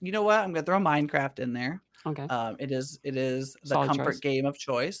 You know what? I'm gonna throw Minecraft in there. Okay. It is the Solid comfort choice. game of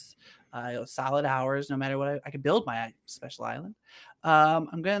choice. Solid hours, no matter what. I could build my special island.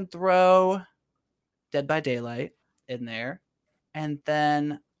 I'm gonna throw Dead by Daylight in there, and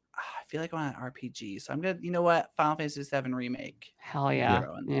then I feel like I want an RPG, so I'm gonna. You know what? Final Fantasy VII Remake. Hell yeah!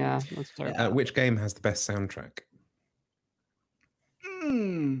 Yeah. Let's throw it. Which game has the best soundtrack?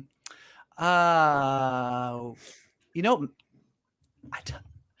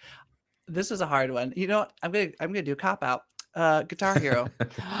 This is a hard one. I'm gonna do Cop Out. Guitar Hero.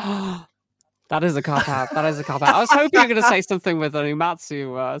 That is a cop out. I was hoping you were going to say something with an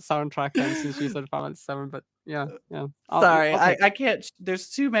Uematsu soundtrack since you said Final Fantasy VII, but yeah. Sorry, I can't. There's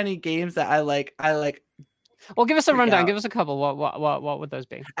too many games that I like. Well, give us a rundown. Give us a couple. What would those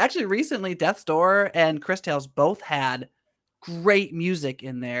be? Actually, recently, Death's Door and Chris Tales both had great music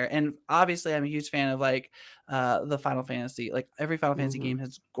in there, and obviously, I'm a huge fan of like the Final Fantasy. Like every Final Fantasy game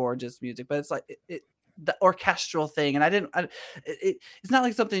has gorgeous music, but it's like the orchestral thing, and it's not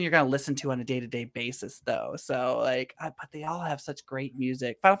like something you're gonna listen to on a day-to-day basis though. So like, but they all have such great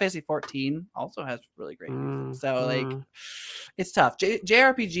music. Final Fantasy 14 also has really great music. So like, it's tough.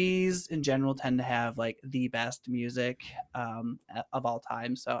 JRPGs in general tend to have like the best music of all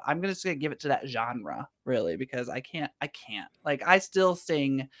time. So I'm just gonna give it to that genre really, because I can't. Like I still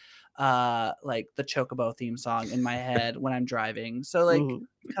sing like the Chocobo theme song in my head when I'm driving. So like,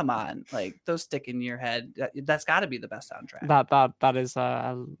 come on, like those stick in your head. That's got to be the best soundtrack. That is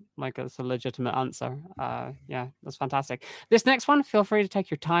like it's a legitimate answer. Yeah, that's fantastic. This next one, feel free to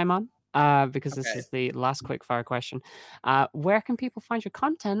take your time on, because this is the last quick fire question. Where can people find your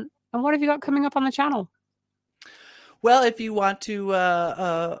content, and what have you got coming up on the channel? Well, if you want to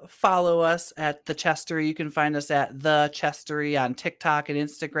follow us at The Chestery, you can find us at The Chestery on TikTok and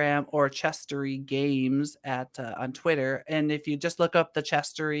Instagram, or Chestery Games on Twitter. And if you just look up The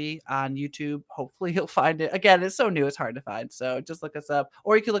Chestery on YouTube, hopefully you'll find it. Again, it's so new, it's hard to find. So just look us up.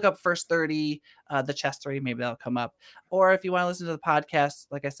 Or you can look up First 30, The Chestery, maybe that'll come up. Or if you want to listen to the podcast,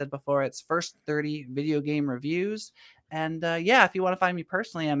 like I said before, it's First 30 Video Game Reviews. And yeah, if you want to find me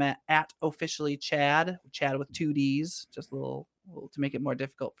personally, I'm at officially Chadd with 2 D's, just a little to make it more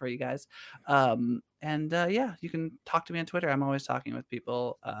difficult for you guys. And yeah, you can talk to me on Twitter. I'm always talking with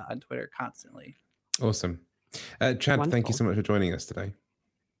people on Twitter constantly. Awesome. Chadd, Wonderful. Thank you so much for joining us today.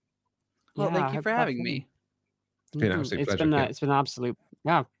 Well, thank you for having me. It's been an absolute pleasure. It's been an absolute.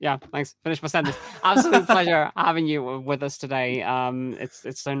 Yeah. Thanks. Finish my sentence. Absolute pleasure having you with us today.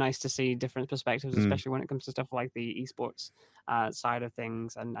 It's so nice to see different perspectives, especially when it comes to stuff like the esports side of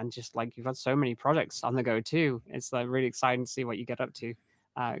things, and just like you've got so many projects on the go too. It's like really exciting to see what you get up to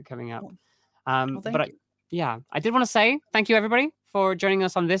coming up. Thank you. I did want to say thank you everybody for joining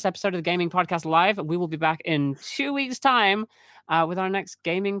us on this episode of the Gaming Podcast Live. We will be back in 2 weeks' time with our next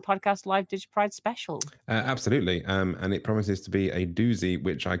Gaming Podcast Live DigiPride special. Absolutely. And it promises to be a doozy,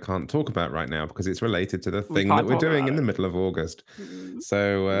 which I can't talk about right now because it's related to the thing that we're doing in the middle of August.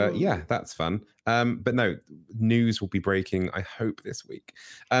 So yeah, that's fun. But no, news will be breaking, I hope, this week.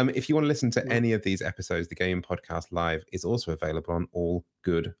 If you want to listen to any of these episodes, the Gaming Podcast Live is also available on all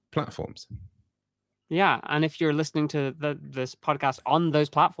good platforms. Yeah, and if you're listening to this podcast on those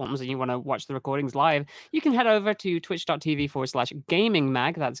platforms and you want to watch the recordings live, you can head over to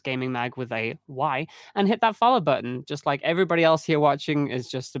twitch.tv/gamingmag, that's gaming mag with a Y, and hit that follow button, just like everybody else here watching is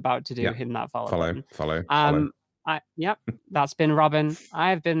just about to do, hitting that follow button. Follow. That's been Robin.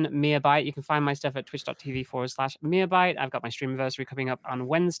 I've been Meabyte. You can find my stuff at twitch.tv/Meabyte. I've got my stream anniversary coming up on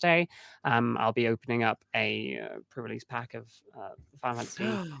Wednesday. I'll be opening up a pre-release pack of Final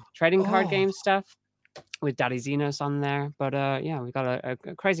Fantasy trading card game stuff with Daddy Xenos on there. But yeah, we've got a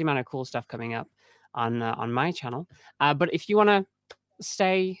crazy amount of cool stuff coming up on my channel. But if you want to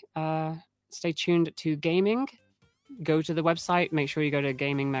stay tuned to gaming, go to the website. Make sure you go to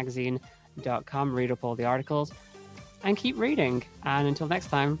gamingmagazine.com, read up all the articles, and keep reading. And until next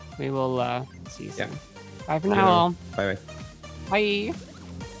time, we will see you soon. Bye for now, all. Bye. Bye.